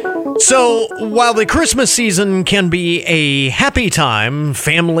 So, while the Christmas season can be a happy time,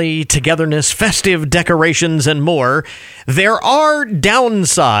 family, togetherness, festive decorations, and more, there are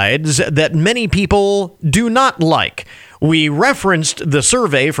downsides that many people do not like. We referenced the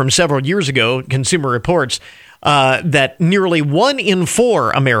survey from several years ago, Consumer Reports, that nearly 1 in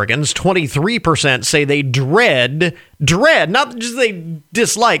 4 Americans, 23%, say they dread, not just they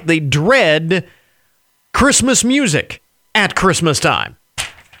dislike, they dread Christmas music at Christmas time.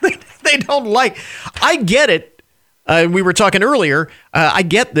 They don't like. I get it. We were talking earlier. I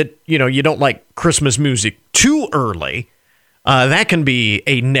get that, you don't like Christmas music too early. That can be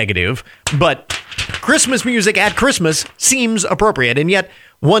a negative. But Christmas music at Christmas seems appropriate. And yet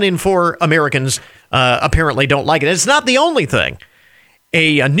 1 in 4 Americans apparently don't like it. It's not the only thing.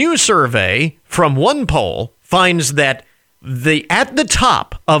 A new survey from one poll finds that at the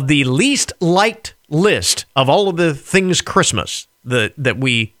top of the least liked list of all of the things Christmas that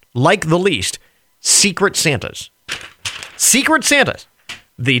we like the least, Secret Santas. Secret Santas,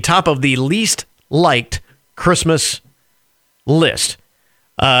 the top of the least liked Christmas list.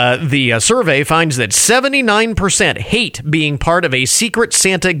 The survey finds that 79% hate being part of a Secret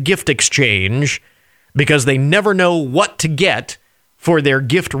Santa gift exchange because they never know what to get for their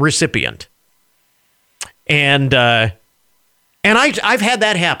gift recipient. And I've had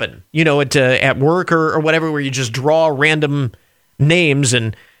that happen, at work or whatever, where you just draw random names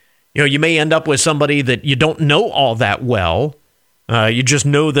and you may end up with somebody that you don't know all that well. You just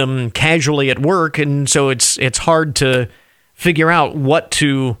know them casually at work, and so it's hard to figure out what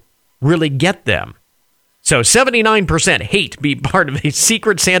to really get them. So 79% hate be part of a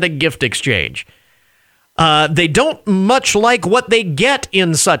Secret Santa gift exchange. They don't much like what they get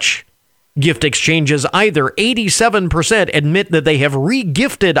in such gift exchanges either. 87% admit that they have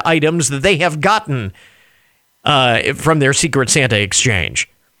re-gifted items that they have gotten from their Secret Santa exchange.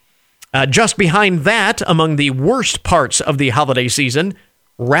 Just behind that, among the worst parts of the holiday season,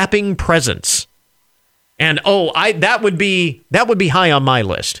 wrapping presents. And that would be high on my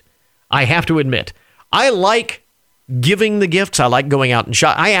list. I have to admit, I like giving the gifts. I like going out and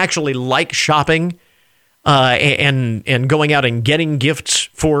shop. I actually like shopping and going out and getting gifts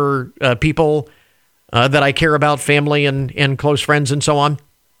for people that I care about, family and close friends and so on.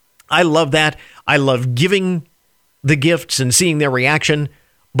 I love that. I love giving the gifts and seeing their reaction.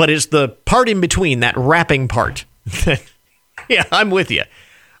 But it's the part in between, that wrapping part. Yeah, I'm with you.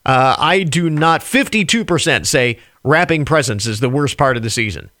 I do not. 52% say wrapping presents is the worst part of the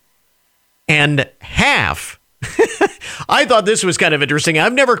season. And half, I thought this was kind of interesting.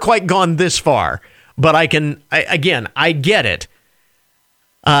 I've never quite gone this far, but I get it.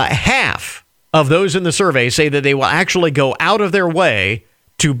 Half of those in the survey say that they will actually go out of their way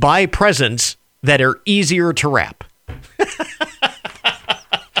to buy presents that are easier to wrap.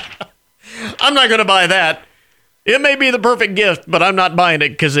 I'm not going to buy that. It may be the perfect gift, but I'm not buying it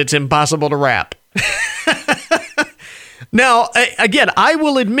because it's impossible to wrap. Now, again, I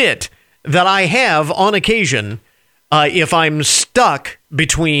will admit that I have, on occasion, if I'm stuck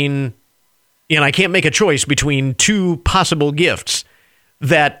between, and I can't make a choice between two possible gifts,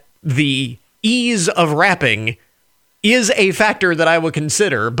 that the ease of wrapping is a factor that I would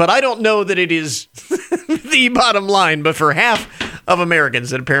consider, but I don't know that it is the bottom line, but for half of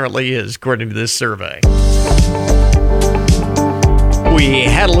Americans, it apparently is, according to this survey. We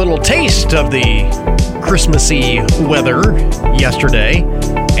had a little taste of the Christmassy weather yesterday,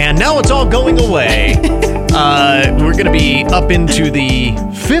 and now it's all going away. We're going to be up into the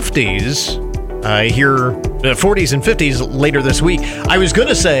 50s here, 40s and 50s later this week. I was going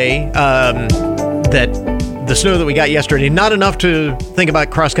to say that the snow that we got yesterday, not enough to think about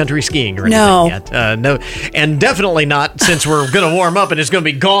cross-country skiing or anything yet. No, and definitely not since we're going to warm up and it's going to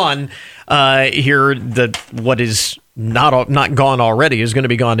be gone here. What is not gone already, is going to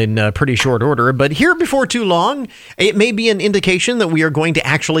be gone in pretty short order. But here before too long, it may be an indication that we are going to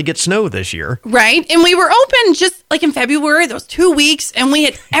actually get snow this year. Right. And we were open just like in February, those 2 weeks, and we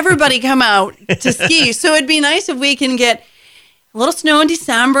had everybody come out to ski. So it'd be nice if we can get a little snow in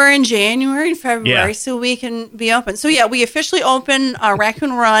December and January and February so we can be open. So, yeah, we officially open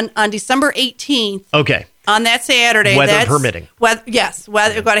Raccoon Run on December 18th. Okay. On that Saturday. Weather permitting. Yes,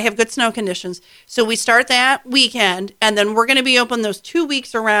 we've got to have good snow conditions. So we start that weekend, and then we're going to be open those 2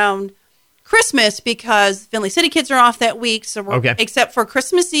 weeks around Christmas because Findlay City kids are off that week. So except for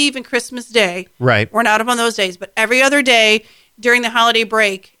Christmas Eve and Christmas Day. Right. We're not open on those days, but every other day during the holiday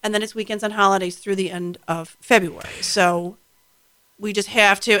break, and then it's weekends and holidays through the end of February. So we just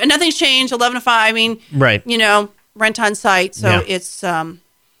have to, and nothing's changed, 11 to 5. I mean, rent on site. So it's...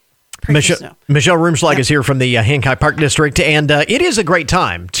 Michelle Roomschlag is here from the Hancock Park District, and it is a great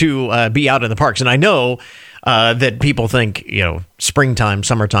time to be out in the parks. And I know that people think, springtime,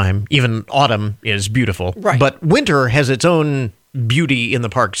 summertime, even autumn is beautiful. Right. But winter has its own beauty in the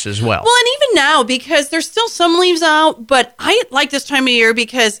parks as well. Well, and even now, because there's still some leaves out, but I like this time of year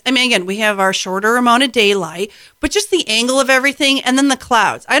because, again, we have our shorter amount of daylight, but just the angle of everything and then the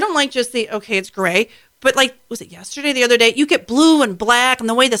clouds. I don't like just it's gray. But was it yesterday, the other day? You get blue and black and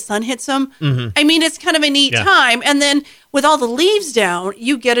the way the sun hits them. Mm-hmm. I mean, it's kind of a neat time. And then with all the leaves down,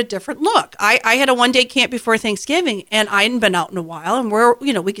 you get a different look. I had a one-day camp before Thanksgiving, and I hadn't been out in a while. And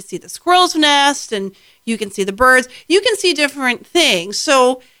we could see the squirrel's nest, and you can see the birds. You can see different things.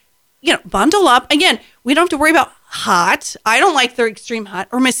 So, bundle up. Again, we don't have to worry about hot. I don't like the extreme hot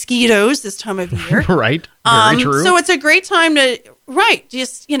or mosquitoes this time of year. Right. Very true. So it's a great time to,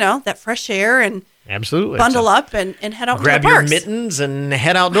 just, that fresh air and absolutely bundle up and head out. Grab your mittens and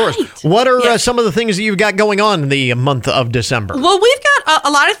head outdoors. Right. What are some of the things that you've got going on in the month of December? Well, we've got a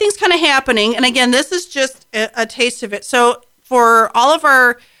lot of things kind of happening. And again, this is just a taste of it. So for all of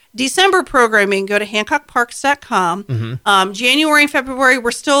our December programming, go to HancockParks.com. Mm-hmm. January and February,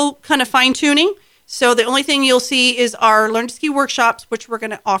 we're still kind of fine tuning. So the only thing you'll see is our Learn to Ski workshops, which we're going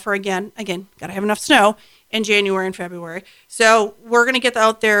to offer again, got to have enough snow in January and February. So we're going to get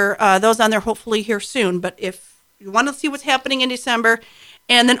out there, those on there hopefully here soon. But if you want to see what's happening in December,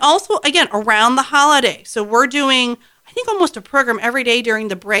 and then also, again, around the holiday. So we're doing, I think, almost a program every day during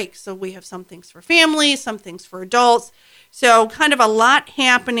the break. So we have some things for families, some things for adults. So kind of a lot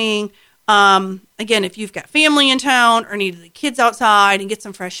happening. Again, if you've got family in town or need the kids outside and get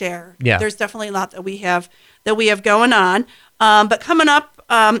some fresh air, there's definitely a lot that we have going on. But coming up,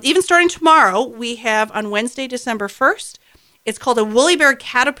 even starting tomorrow, we have on Wednesday, December 1st, it's called a Woolly Bear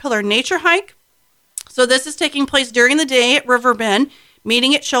Caterpillar Nature Hike. So this is taking place during the day at Riverbend,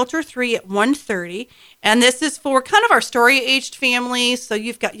 meeting at Shelter 3 at 1:30. And this is for kind of our story-aged families. So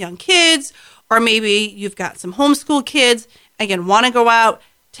you've got young kids, or maybe you've got some homeschool kids. Again, want to go out,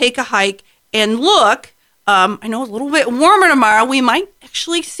 take a hike, and look. I know it's a little bit warmer tomorrow. We might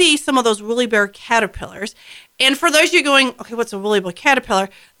actually see some of those woolly bear caterpillars. And for those of you going, okay, what's a woolly bear caterpillar?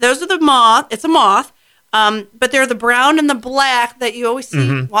 Those are the moth. It's a moth, but they're the brown and the black that you always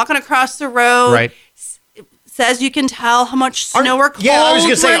see walking across the road. Right. Says you can tell how much snow or cold I was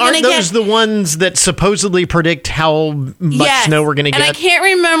going to say, aren't those get. the ones that supposedly predict how much snow we're going to get? And I can't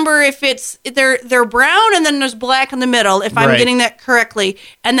remember if they're brown and then there's black in the middle, if I'm getting that correctly.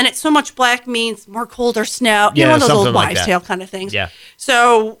 And then it's so much black means more cold or snow. Yeah, those old like wives' tale kind of things. Yeah.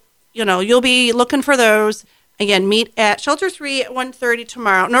 So, you'll be looking for those. Again, meet at Shelter 3 at 1:30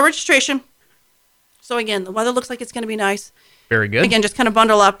 tomorrow. No registration. So again, the weather looks like it's going to be nice. Very good. Again, just kind of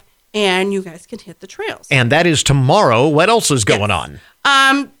bundle up. And you guys can hit the trails. And that is tomorrow. What else is going on?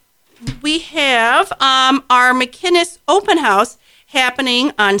 We have our McInnes Open House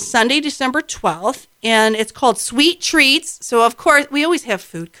happening on Sunday, December 12th. And it's called Sweet Treats. So, of course, we always have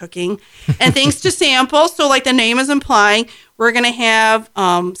food cooking and things to sample. So, like the name is implying, we're going to have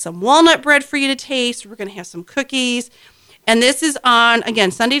some walnut bread for you to taste. We're going to have some cookies. And this is on,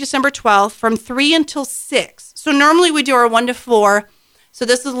 again, Sunday, December 12th from 3 until 6. So, normally we do our 1 to 4. So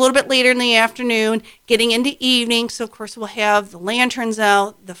this is a little bit later in the afternoon, getting into evening. So, of course, we'll have the lanterns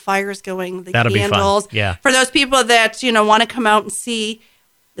out, the fires going, the That'll candles. Be fun. Yeah. For those people that, want to come out and see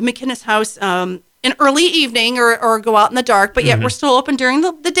the McInnes House in early evening or go out in the dark. But yet we're still open during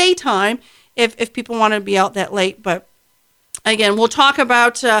the daytime if people want to be out that late. But, again, we'll talk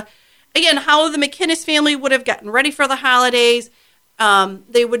about, how the McInnes family would have gotten ready for the holidays.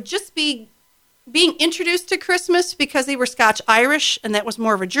 They would just be being introduced to Christmas because they were Scotch-Irish, and that was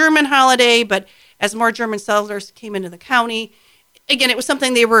more of a German holiday. But as more German settlers came into the county, again, it was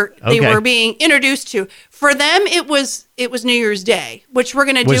something they were being introduced to. For them, it was New Year's Day, which we're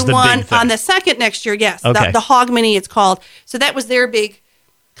going to do one on the 2nd next year. Yes, the Hogmanay it's called. So that was their big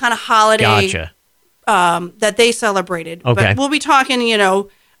kind of holiday that they celebrated. Okay. But we'll be talking,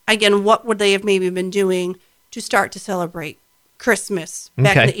 again, what would they have maybe been doing to start to celebrate Christmas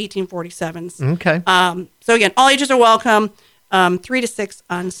back in the 1847s. Okay. So again, all ages are welcome. 3 to 6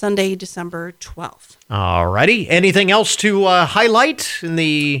 on Sunday, December 12th. All righty. Anything else to highlight in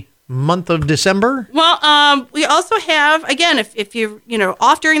the month of December? Well, we also have, again, if you're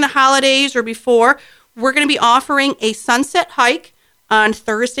off during the holidays or before, we're going to be offering a sunset hike on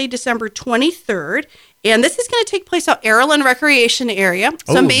Thursday, December 23rd. And this is going to take place out Arrowland Recreation Area.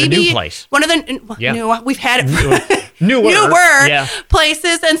 So maybe the new place. One of the new, we've had it newer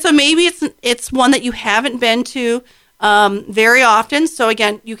places, and so maybe it's one that you haven't been to very often. So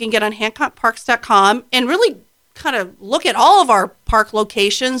again, you can get on HancockParks.com and really kind of look at all of our park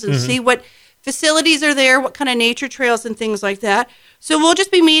locations and see what facilities are there, what kind of nature trails and things like that. So we'll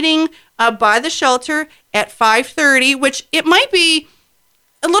just be meeting by the shelter at 5:30, which it might be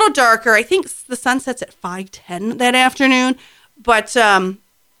a little darker. I think the sun sets at 5:10 that afternoon, but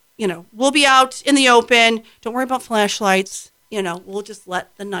we'll be out in the open. Don't worry about flashlights. We'll just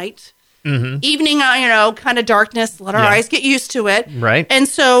let the night, evening, kind of darkness, let our eyes get used to it. Right. And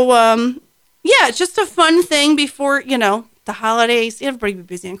so, it's just a fun thing before, the holidays. Everybody be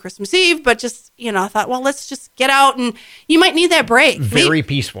busy on Christmas Eve, but just, I thought, well, let's just get out, and you might need that break. Very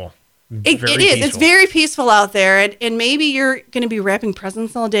peaceful. It is. It's very peaceful out there, and maybe you're going to be wrapping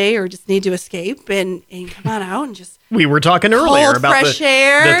presents all day, or just need to escape and come on out and just. We were talking earlier about fresh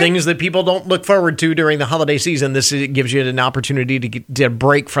air. The things that people don't look forward to during the holiday season. This gives you an opportunity to get a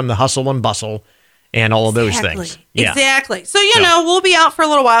break from the hustle and bustle and all of those things. Yeah. Exactly. So we'll be out for a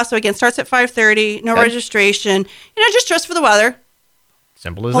little while. So again, starts at 5:30. No registration. Just dress for the weather.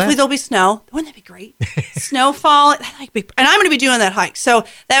 Simple as Hopefully that. there'll be snow. Wouldn't that be great? Snowfall. And I'm going to be doing that hike. So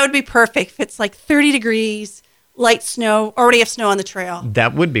that would be perfect. If it's like 30 degrees, light snow, already have snow on the trail.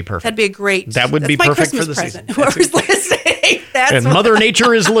 That would be perfect. That'd be great. That would be my perfect Christmas for the present. season. Whoever's listening. And Mother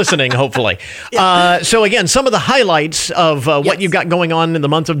Nature is listening, hopefully. So again, some of the highlights of what you've got going on in the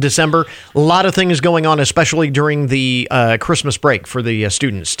month of December. A lot of things going on, especially during the Christmas break for the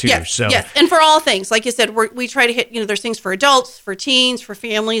students, too. Yes, and for all things. Like you said, we try to hit, there's things for adults, for teens, for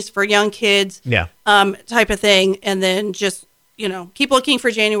families, for young kids, type of thing. And then just, keep looking for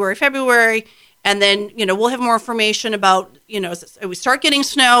January, February. And then, we'll have more information about, as we start getting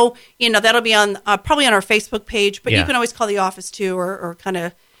snow, that'll be on probably on our Facebook page. But you can always call the office, too, or kind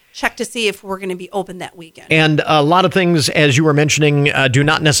of check to see if we're going to be open that weekend. And a lot of things, as you were mentioning, do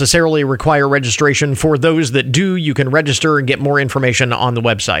not necessarily require registration. For those that do, you can register and get more information on the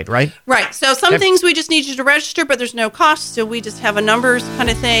website, right? Right. So some things we just need you to register, but there's no cost. So we just have a numbers kind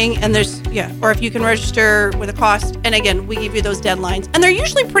of thing. And there's, or if you can register with a cost. And again, we give you those deadlines. And they're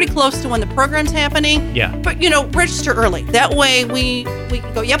usually pretty close to when the program's happening. Yeah. But, register early. That way we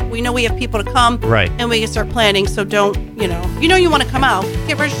can go, we know we have people to come. Right. And we can start planning. So don't, you want to come out,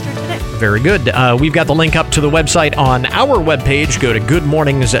 get registered today. Very good. We've got the link up to the website on our webpage. Go to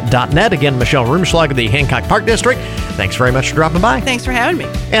goodmornings.net. Again, Michelle Rumschlag of the Hancock Park District. Thanks very much for dropping by. Thanks for having me.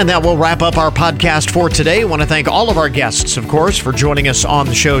 And that will wrap up our podcast for today. I want to thank all of our guests, of course, for joining us on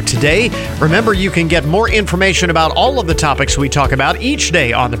the show today. Remember, you can get more information about all of the topics we talk about each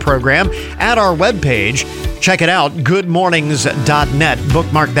day on the program at our webpage. Check it out, goodmornings.net.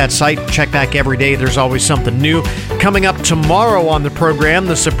 Bookmark that site. Check back every day. There's always something new. Coming up tomorrow on the program,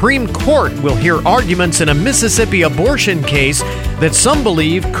 the Supreme Court will hear arguments in a Mississippi abortion case that some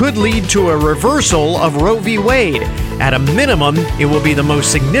believe could lead to a reversal of Roe v. Wade. At a minimum, it will be the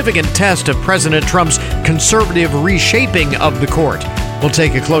most significant test of President Trump's conservative reshaping of the court. We'll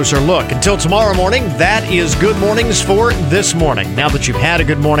take a closer look. Until tomorrow morning, that is Good Mornings for this morning. Now that you've had a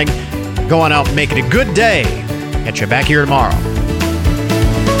good morning, go on out and make it a good day. Catch you back here tomorrow.